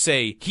I'd want to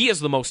say he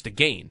has the most to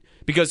gain.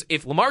 Because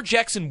if Lamar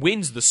Jackson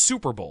wins the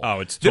Super Bowl,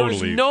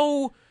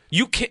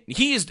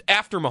 he is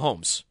after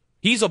Mahomes.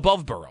 He's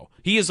above Burrow.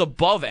 He is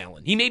above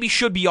Allen. He maybe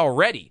should be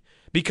already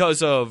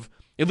because of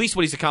at least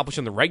what he's accomplished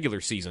in the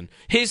regular season.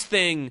 His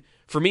thing,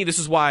 for me, this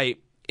is why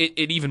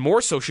it even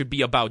more so should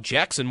be about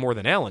Jackson more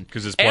than Allen.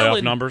 Because his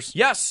playoff numbers?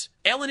 Yes.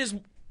 Allen is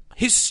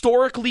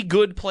historically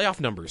good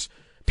playoff numbers.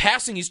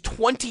 passing is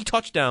 20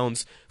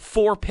 touchdowns,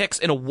 4 picks,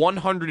 and a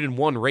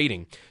 101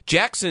 rating.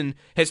 Jackson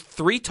has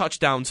 3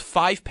 touchdowns,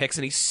 5 picks,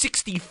 and a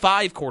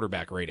 65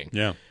 quarterback rating.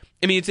 Yeah.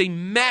 I mean, it's a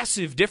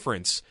massive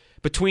difference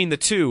between the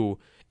two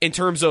in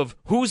terms of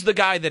who's the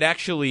guy that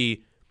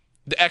actually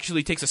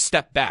takes a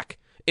step back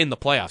in the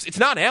playoffs. It's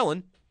not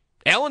Allen.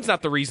 Allen's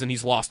not the reason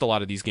he's lost a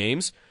lot of these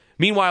games.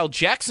 Meanwhile,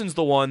 Jackson's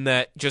the one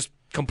that just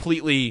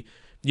completely,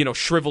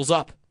 shrivels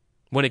up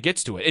when it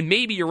gets to it. And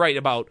maybe you're right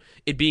about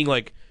it being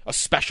like a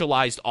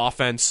specialized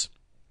offense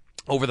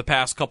over the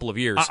past couple of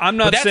years. I'm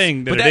not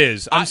saying that it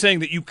is. I'm saying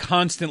that you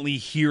constantly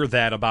hear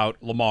that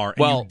about Lamar,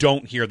 and you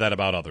don't hear that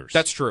about others.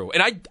 That's true.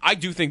 And I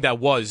do think that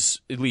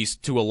was, at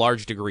least to a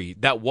large degree,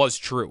 that was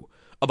true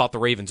about the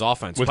Ravens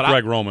offense. With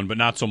Greg Roman, but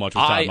not so much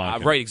with Todd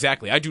Monken. Right,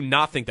 exactly. I do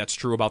not think that's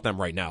true about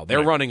them right now.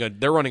 They're running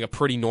a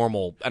pretty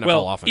normal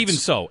NFL offense. Even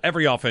so,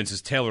 every offense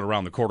is tailored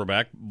around the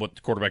quarterback, what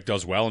the quarterback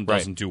does well and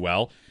doesn't do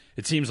well.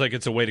 It seems like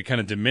it's a way to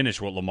kind of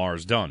diminish what Lamar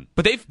has done.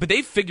 But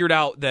they've figured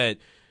out that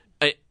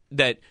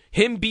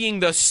him being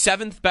the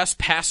 7th best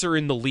passer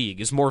in the league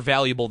is more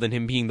valuable than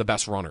him being the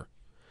best runner.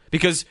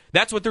 Because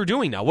that's what they're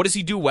doing now. What does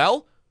he do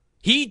well?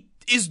 He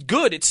is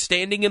good at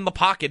standing in the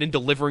pocket and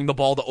delivering the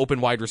ball to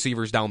open wide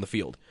receivers down the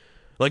field.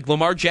 Like,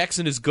 Lamar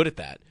Jackson is good at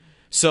that.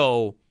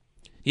 So,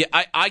 yeah,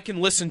 I can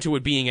listen to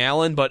it being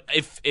Allen, but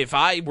if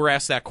I were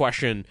asked that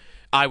question,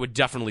 I would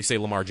definitely say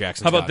Lamar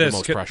Jackson's got the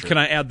most pressure. Can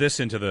I add this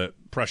into the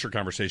pressure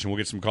conversation? We'll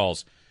get some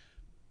calls.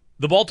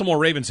 The Baltimore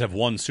Ravens have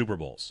won Super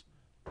Bowls.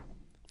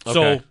 Okay,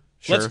 so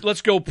sure.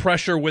 let's go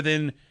pressure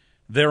within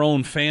their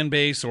own fan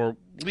base or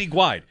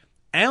league-wide.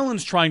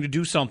 Allen's trying to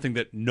do something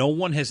that no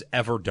one has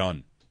ever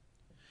done.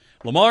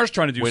 Lamar's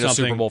trying to do win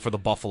something. a Super Bowl for the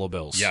Buffalo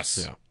Bills.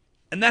 Yes. Yeah.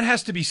 And that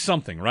has to be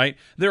something, right?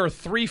 There are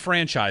 3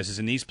 franchises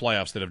in these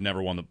playoffs that have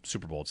never won the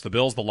Super Bowl. It's the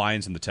Bills, the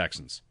Lions, and the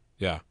Texans.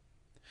 Yeah.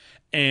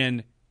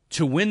 And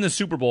to win the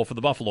Super Bowl for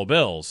the Buffalo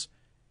Bills,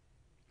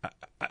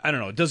 I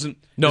don't know. It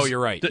doesn't. No, you're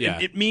right. Yeah.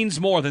 It means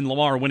more than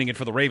Lamar winning it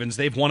for the Ravens.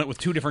 They've won it with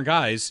 2 different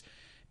guys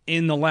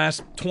in the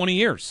last 20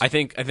 years. I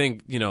think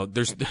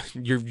there's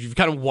you've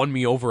kind of won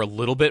me over a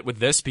little bit with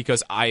this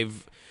because I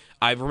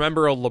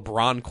remember a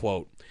LeBron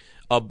quote.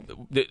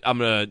 I'm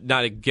gonna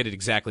not get it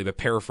exactly, but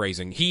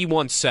paraphrasing. He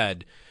once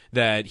said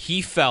that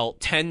he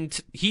felt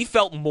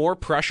more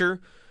pressure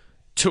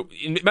to.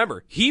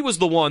 Remember, he was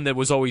the one that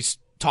was always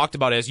talked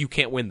about as you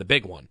can't win the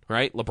big one,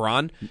 right?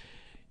 LeBron.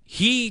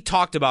 He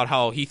talked about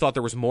how he thought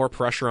there was more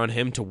pressure on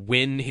him to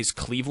win his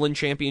Cleveland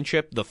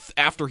championship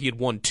after he had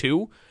won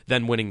 2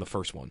 than winning the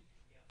first one,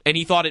 and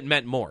he thought it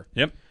meant more.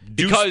 Yep,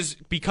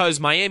 because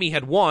Miami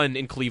had won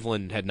and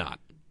Cleveland had not.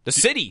 The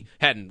city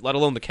hadn't, let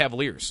alone the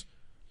Cavaliers.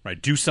 Right,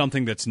 do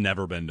something that's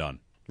never been done.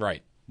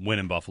 Right. Win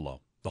in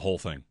Buffalo, the whole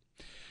thing.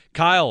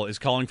 Kyle is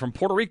calling from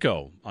Puerto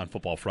Rico on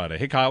Football Friday.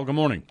 Hey, Kyle, good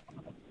morning.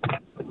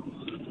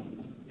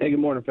 Hey, good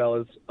morning,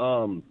 fellas.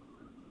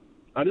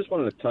 I just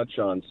wanted to touch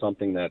on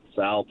something that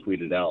Sal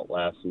tweeted out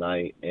last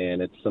night,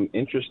 and it's some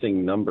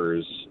interesting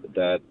numbers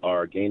that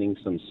are gaining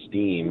some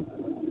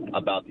steam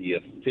about the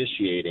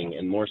officiating,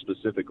 and more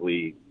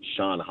specifically,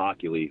 Sean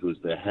Hockley, who's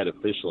the head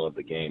official of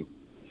the game.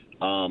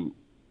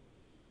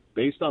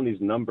 Based on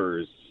these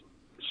numbers,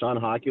 Sean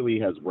Hockley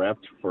has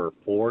reffed for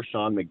 4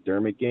 Sean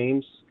McDermott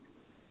games,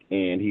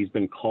 and he's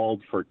been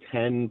called for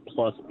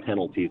 10-plus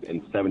penalties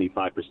in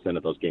 75%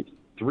 of those games.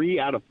 3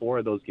 out of 4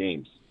 of those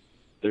games,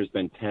 there's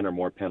been 10 or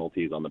more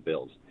penalties on the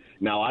Bills.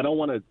 Now, I don't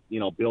want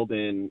to, build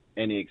in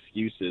any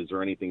excuses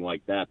or anything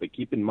like that, but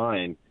keep in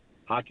mind,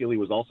 Hockley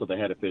was also the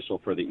head official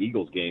for the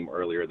Eagles game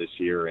earlier this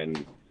year,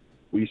 and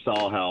we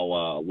saw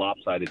how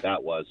lopsided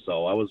that was.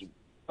 So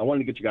I wanted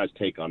to get you guys'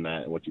 take on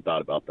that and what you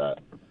thought about that.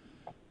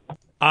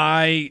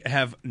 I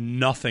have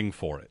nothing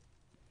for it.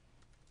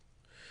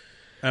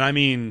 And I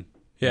mean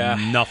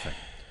nothing.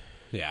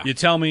 Yeah. You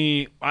tell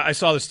me, I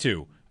saw this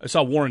too. I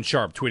saw Warren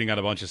Sharp tweeting out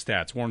a bunch of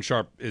stats. Warren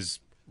Sharp is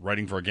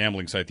writing for a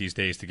gambling site these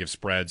days to give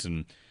spreads,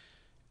 and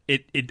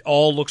it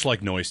all looks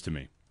like noise to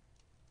me.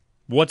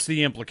 What's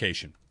the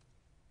implication?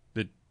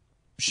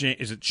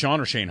 Is it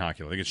Sean or Shane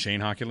Hockley? I think it's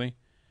Shane Hockley.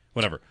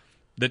 Whatever.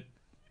 That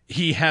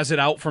he has it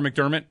out for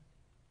McDermott.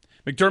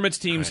 McDermott's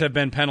teams have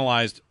been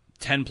penalized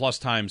 10-plus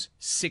times,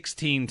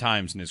 16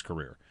 times in his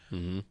career.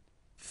 Mm-hmm.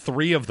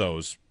 3 of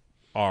those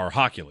are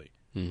Hockley.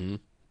 Mm-hmm.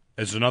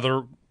 There's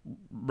another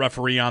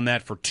referee on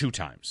that for 2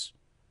 times.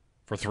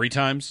 For 3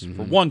 times? Mm-hmm.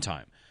 For 1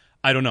 time.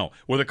 I don't know.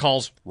 Were the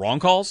calls wrong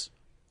calls?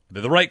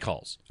 They're the right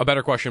calls. A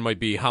better question might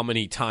be how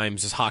many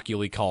times does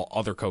Hockley call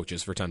other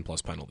coaches for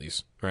 10-plus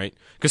penalties, right?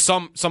 Because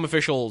some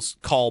officials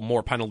call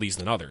more penalties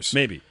than others.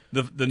 Maybe.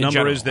 The number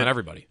general, is that not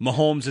everybody.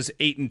 Mahomes is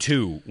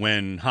 8-2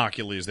 when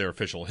Hockley is their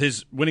official.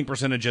 His winning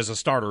percentage as a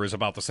starter is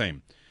about the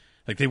same.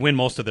 Like, they win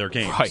most of their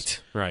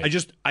games. Right.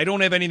 I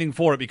don't have anything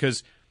for it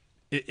because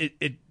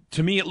it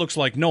to me it looks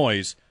like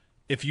noise.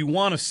 If you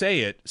want to say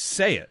it,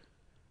 say it.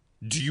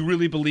 Do you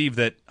really believe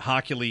that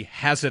Hockley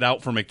has it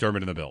out for McDermott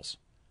and the Bills?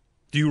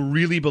 Do you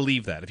really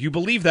believe that? If you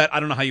believe that,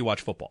 I don't know how you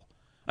watch football.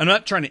 I'm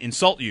not trying to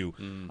insult you.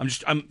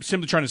 I'm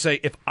simply trying to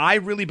say if I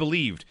really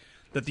believed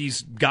that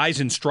these guys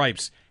in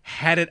stripes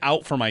had it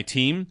out for my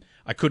team,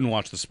 I couldn't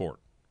watch the sport.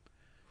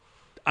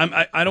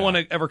 I don't want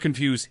to ever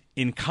confuse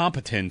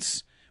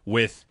incompetence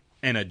with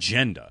an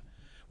agenda.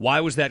 Why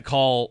was that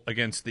call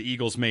against the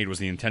Eagles made? Was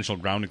the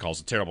intentional grounding call?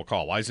 It's a terrible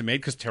call. Why is it made?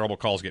 Because terrible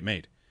calls get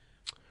made.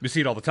 We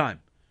see it all the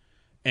time.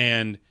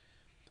 And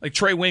like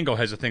Trey Wingo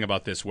has a thing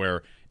about this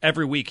where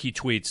every week he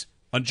tweets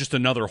just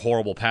another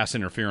horrible pass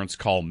interference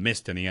call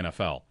missed in the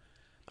NFL.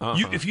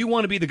 If you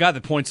want to be the guy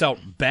that points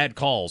out bad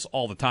calls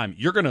all the time,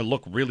 you're going to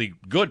look really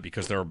good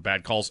because there are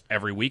bad calls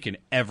every week in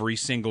every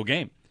single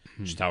game.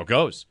 Just how it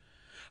goes.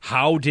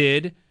 How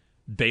did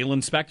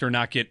Balin Spector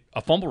not get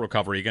a fumble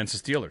recovery against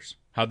the Steelers?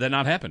 How did that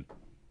not happen?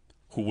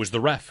 Who was the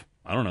ref?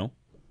 I don't know.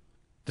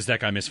 Does that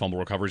guy miss fumble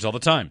recoveries all the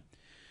time?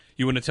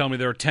 You want to tell me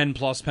there are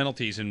 10-plus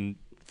penalties in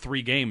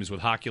 3 games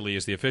with Hockley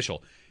as the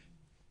official.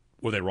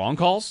 Were they wrong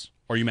calls?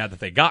 Or are you mad that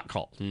they got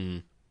called?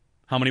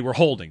 How many were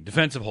holding?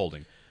 Defensive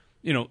holding?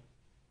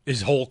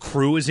 His whole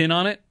crew is in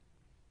on it?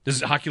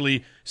 Does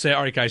Hockley say,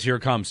 all right, guys, here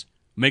it comes.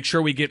 Make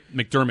sure we get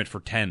McDermott for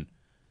 10.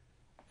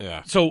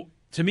 Yeah. So,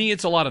 to me,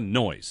 it's a lot of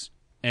noise.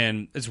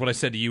 And it's what I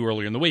said to you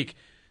earlier in the week.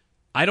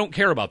 I don't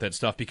care about that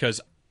stuff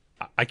because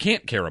I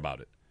can't care about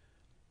it.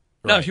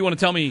 Now, if you want to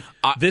tell me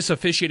this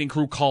officiating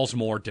crew calls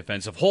more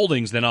defensive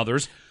holdings than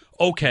others,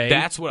 okay.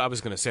 That's what I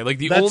was going to say. Like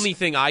the only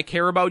thing I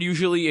care about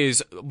usually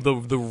is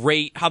the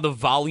rate, how the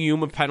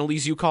volume of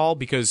penalties you call.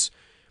 Because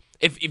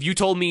if you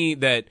told me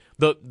that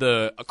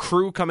the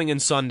crew coming in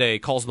Sunday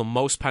calls the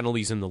most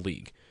penalties in the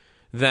league,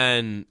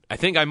 then I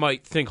think I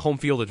might think home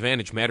field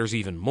advantage matters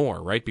even more,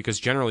 right? Because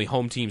generally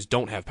home teams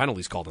don't have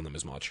penalties called on them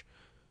as much.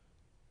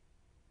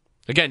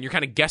 Again, you're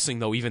kind of guessing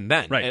though, even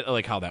then, right?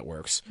 Like how that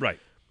works, right?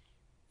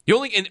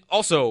 And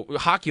also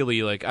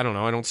Hockley, like I don't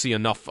know, I don't see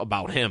enough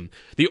about him.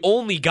 The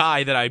only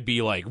guy that I'd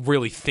be like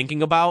really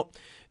thinking about,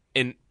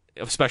 and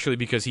especially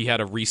because he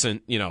had a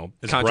recent,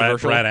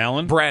 controversial Brad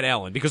Allen. Brad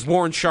Allen, because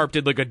Warren Sharp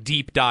did like a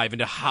deep dive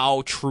into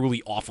how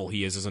truly awful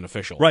he is as an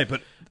official. Right,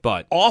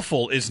 but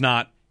awful is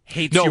not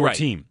hates your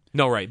team.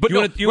 No, right. But you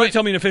want to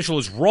tell me an official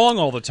is wrong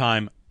all the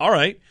time? All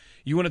right.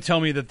 You want to tell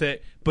me that they...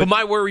 But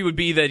my worry would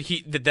be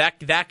that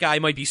that guy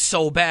might be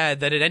so bad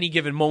that at any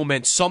given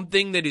moment,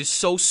 something that is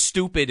so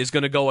stupid is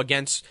going to go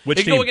against...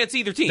 Which team? Go against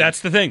either team.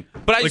 That's the thing.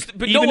 But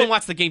no one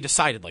wants the game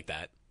decided like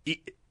that.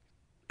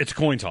 It's a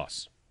coin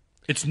toss.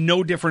 It's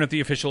no different if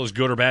the official is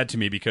good or bad to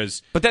me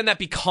because... But then that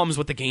becomes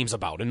what the game's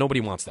about, and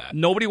nobody wants that.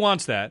 Nobody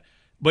wants that,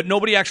 but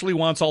nobody actually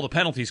wants all the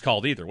penalties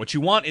called either. What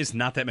you want is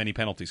not that many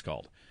penalties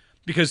called.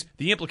 Because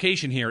the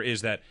implication here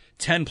is that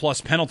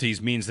 10-plus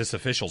penalties means this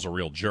official's a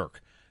real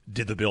jerk.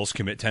 Did the Bills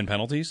commit 10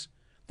 penalties?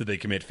 Did they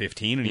commit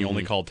 15 and he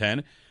only called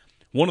 10?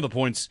 One of the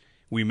points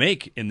we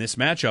make in this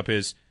matchup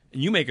is,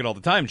 and you make it all the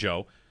time,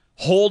 Joe,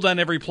 hold on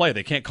every play.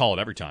 They can't call it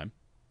every time.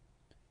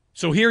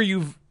 So here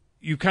you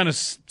kind of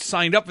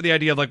signed up for the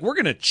idea of, like, we're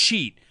going to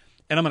cheat,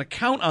 and I'm going to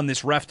count on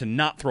this ref to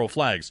not throw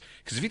flags.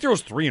 Because if he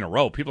throws 3 in a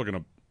row, people are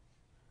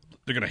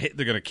they're going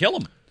to kill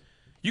him.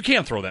 You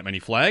can't throw that many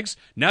flags.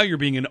 Now you're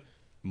being, in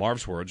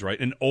Marv's words, right,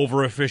 an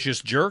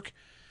over-officious jerk.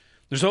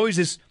 There's always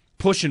this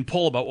push and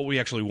pull about what we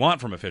actually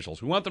want from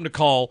officials. We want them to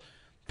call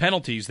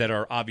penalties that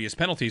are obvious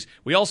penalties.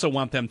 We also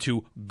want them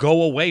to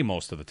go away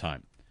most of the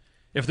time.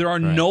 If there are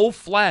no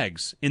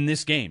flags in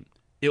this game,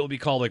 it will be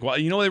called like, well,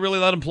 they really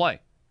let him play.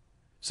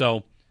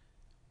 So,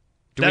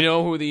 do we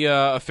know who the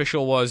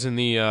official was in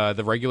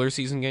the regular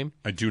season game?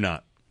 I do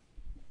not.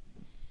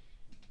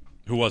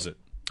 Who was it?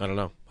 I don't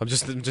know. I'm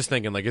just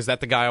thinking, like, is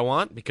that the guy I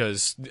want?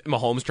 Because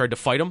Mahomes tried to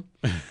fight him.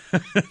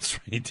 That's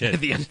right, he did.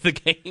 At the end of the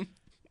game.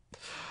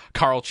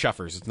 Carl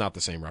Cheffers. It's not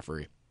the same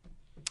referee.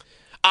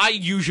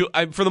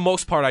 For the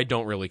most part, I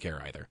don't really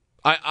care either.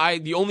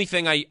 The only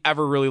thing I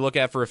ever really look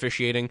at for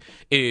officiating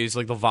is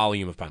like the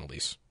volume of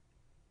penalties.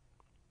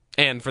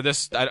 And for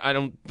this, I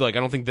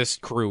don't think this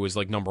crew is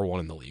like number one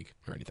in the league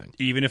or anything.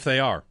 Even if they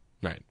are,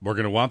 right? We're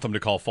going to want them to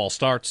call false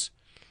starts,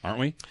 aren't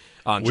we?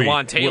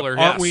 Juwan Taylor,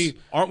 aren't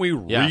we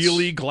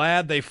really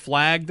glad they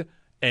flagged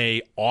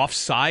a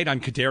offside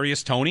on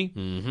Kadarius Toney?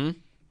 Mm-hmm.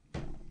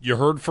 You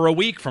heard for a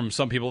week from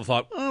some people who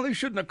thought, oh, they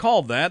shouldn't have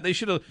called that. They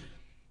should have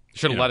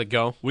let it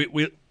go.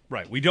 We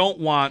don't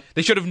want...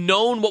 They should have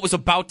known what was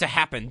about to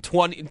happen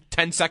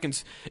 10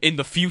 seconds in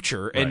the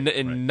future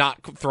and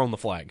not thrown the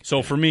flag.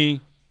 So for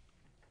me,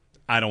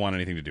 I don't want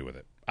anything to do with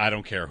it. I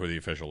don't care who the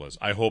official is.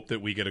 I hope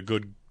that we get a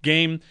good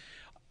game.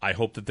 I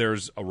hope that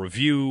there's a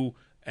review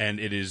and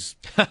it is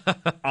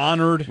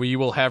honored. We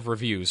will have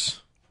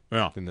reviews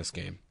in this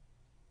game.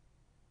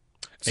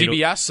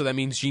 CBS, so that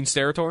means Gene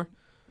Steratore?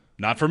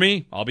 Not for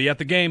me. I'll be at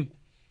the game.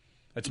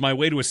 That's my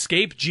way to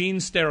escape Gene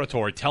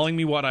Steratore telling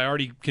me what I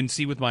already can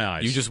see with my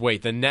eyes. You just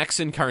wait. The next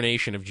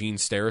incarnation of Gene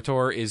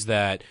Steratore is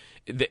that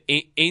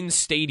in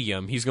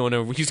stadium he's going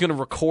to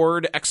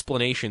record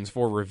explanations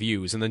for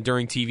reviews, and then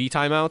during TV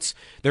timeouts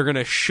they're going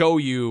to show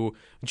you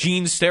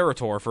Gene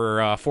Steratore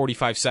for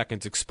 45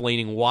 seconds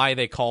explaining why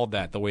they called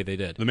that the way they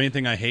did. The main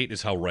thing I hate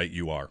is how right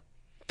you are.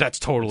 That's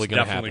totally going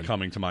to happen. Definitely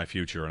coming to my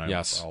future, and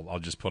yes. I'll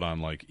just put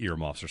on like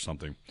earmuffs or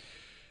something.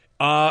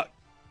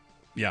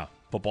 Yeah,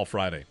 Football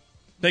Friday.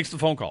 Thanks for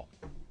the phone call.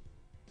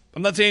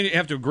 I'm not saying you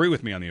have to agree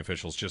with me on the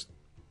officials, just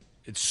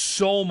It's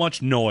so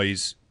much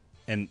noise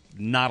and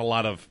not a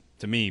lot of,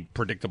 to me,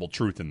 predictable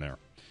truth in there.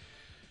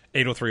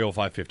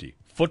 803-0550.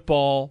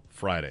 Football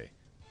Friday.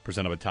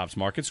 Presented by Tops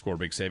Market. Score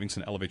big savings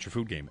and elevate your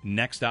food game.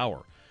 Next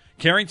hour.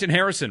 Carrington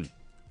Harrison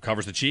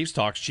covers the Chiefs,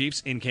 talks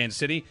Chiefs in Kansas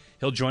City.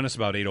 He'll join us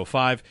about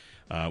 8:05.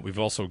 We've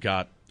also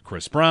got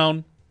Chris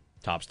Brown,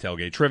 Tops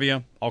Tailgate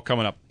Trivia, all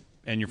coming up,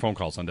 and your phone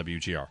calls on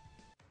WGR.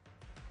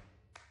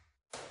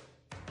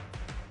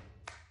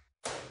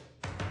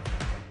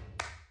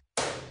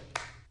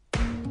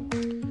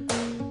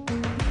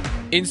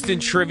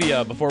 Instant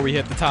trivia before we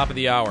hit the top of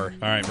the hour.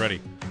 All right, ready.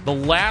 The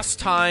last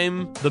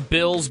time the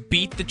Bills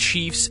beat the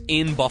Chiefs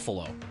in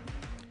Buffalo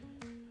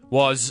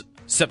was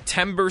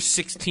September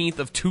 16th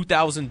of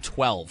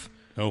 2012.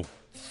 Oh.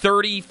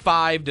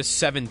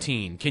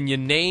 35-17. Can you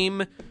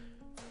name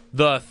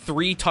the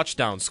 3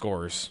 touchdown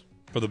scores?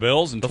 For the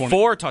Bills? And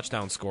 4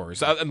 touchdown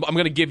scores. I'm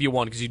going to give you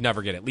one because you'd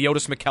never get it.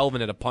 Leotis McKelvin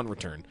had a punt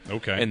return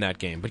in that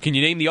game. But can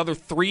you name the other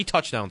 3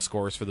 touchdown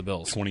scores for the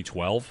Bills?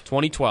 2012?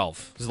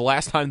 2012. This is the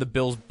last time the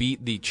Bills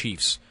beat the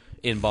Chiefs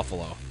in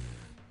Buffalo.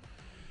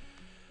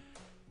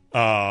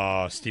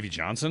 Stevie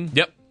Johnson?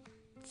 Yep.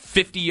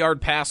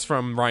 50-yard pass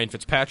from Ryan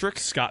Fitzpatrick.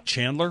 Scott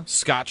Chandler?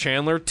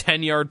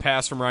 10-yard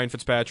pass from Ryan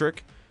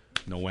Fitzpatrick.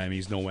 No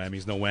whammies, no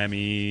whammies, no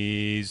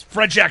whammies.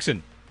 Fred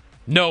Jackson?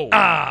 No.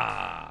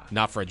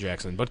 Not Fred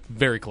Jackson, but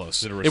very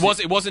close.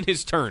 It wasn't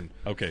his turn.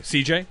 Okay,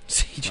 CJ?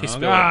 CJ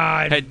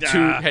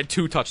Spiller had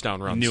 2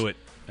 touchdown runs.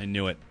 I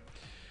knew it.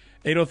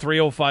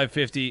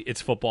 803-0550.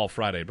 It's Football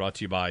Friday, brought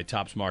to you by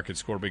Tops Market.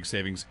 Score big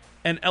savings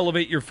and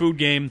elevate your food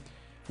game.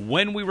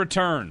 When we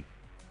return,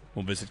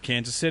 we'll visit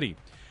Kansas City.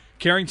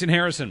 Carrington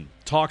Harrison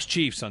talks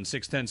Chiefs on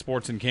 610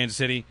 Sports in Kansas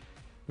City.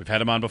 We've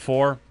had him on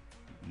before.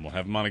 We'll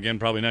have him on again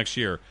probably next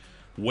year.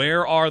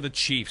 Where are the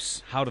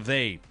Chiefs? How do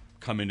they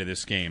come into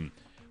this game?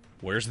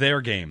 Where's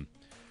their game?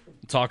 We'll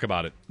talk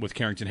about it with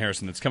Carrington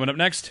Harrison. That's coming up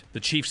next. The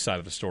Chiefs side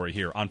of the story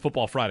here on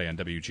Football Friday on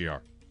WGR.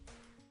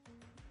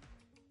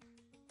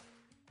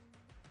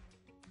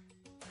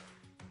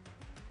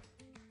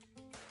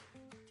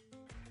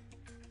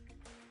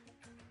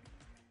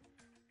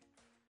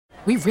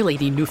 We really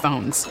need new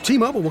phones.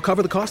 T-Mobile will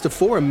cover the cost of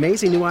 4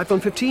 amazing new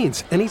iPhone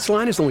 15s, and each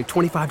line is only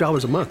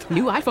 $25 a month.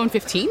 New iPhone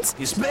 15s?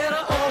 It's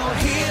better over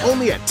here.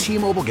 Only at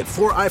T-Mobile, get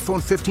 4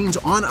 iPhone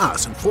 15s on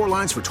us and 4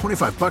 lines for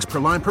 $25 per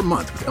line per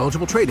month with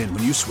eligible trade-in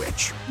when you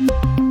switch.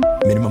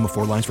 Minimum of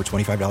 4 lines for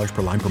 $25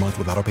 per line per month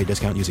with autopay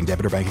discount using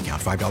debit or bank account.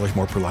 $5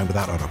 more per line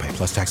without autopay,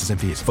 plus taxes and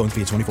fees. Phone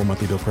fee at 24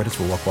 monthly bill credits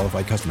for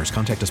well-qualified customers.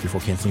 Contact us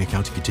before canceling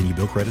account to continue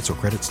bill credits or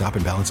credit stop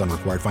and balance on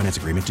required finance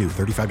agreement due.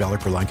 $35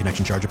 per line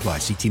connection charge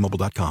applies. See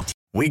T-Mobile.com.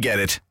 We get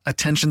it.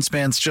 Attention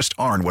spans just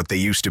aren't what they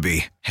used to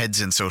be.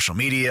 Heads in social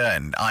media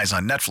and eyes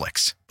on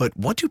Netflix. But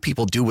what do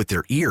people do with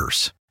their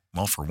ears?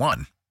 Well, for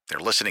one, they're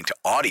listening to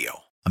audio.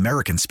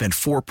 Americans spend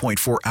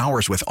 4.4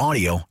 hours with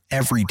audio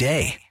every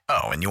day.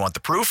 Oh, and you want the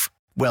proof?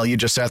 Well, you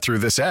just sat through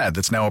this ad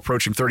that's now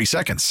approaching 30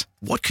 seconds.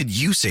 What could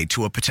you say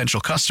to a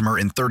potential customer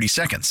in 30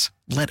 seconds?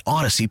 Let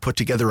Odyssey put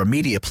together a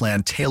media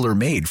plan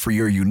tailor-made for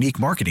your unique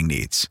marketing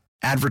needs.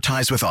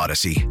 Advertise with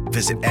Odyssey.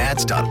 Visit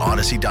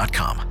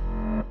ads.odyssey.com.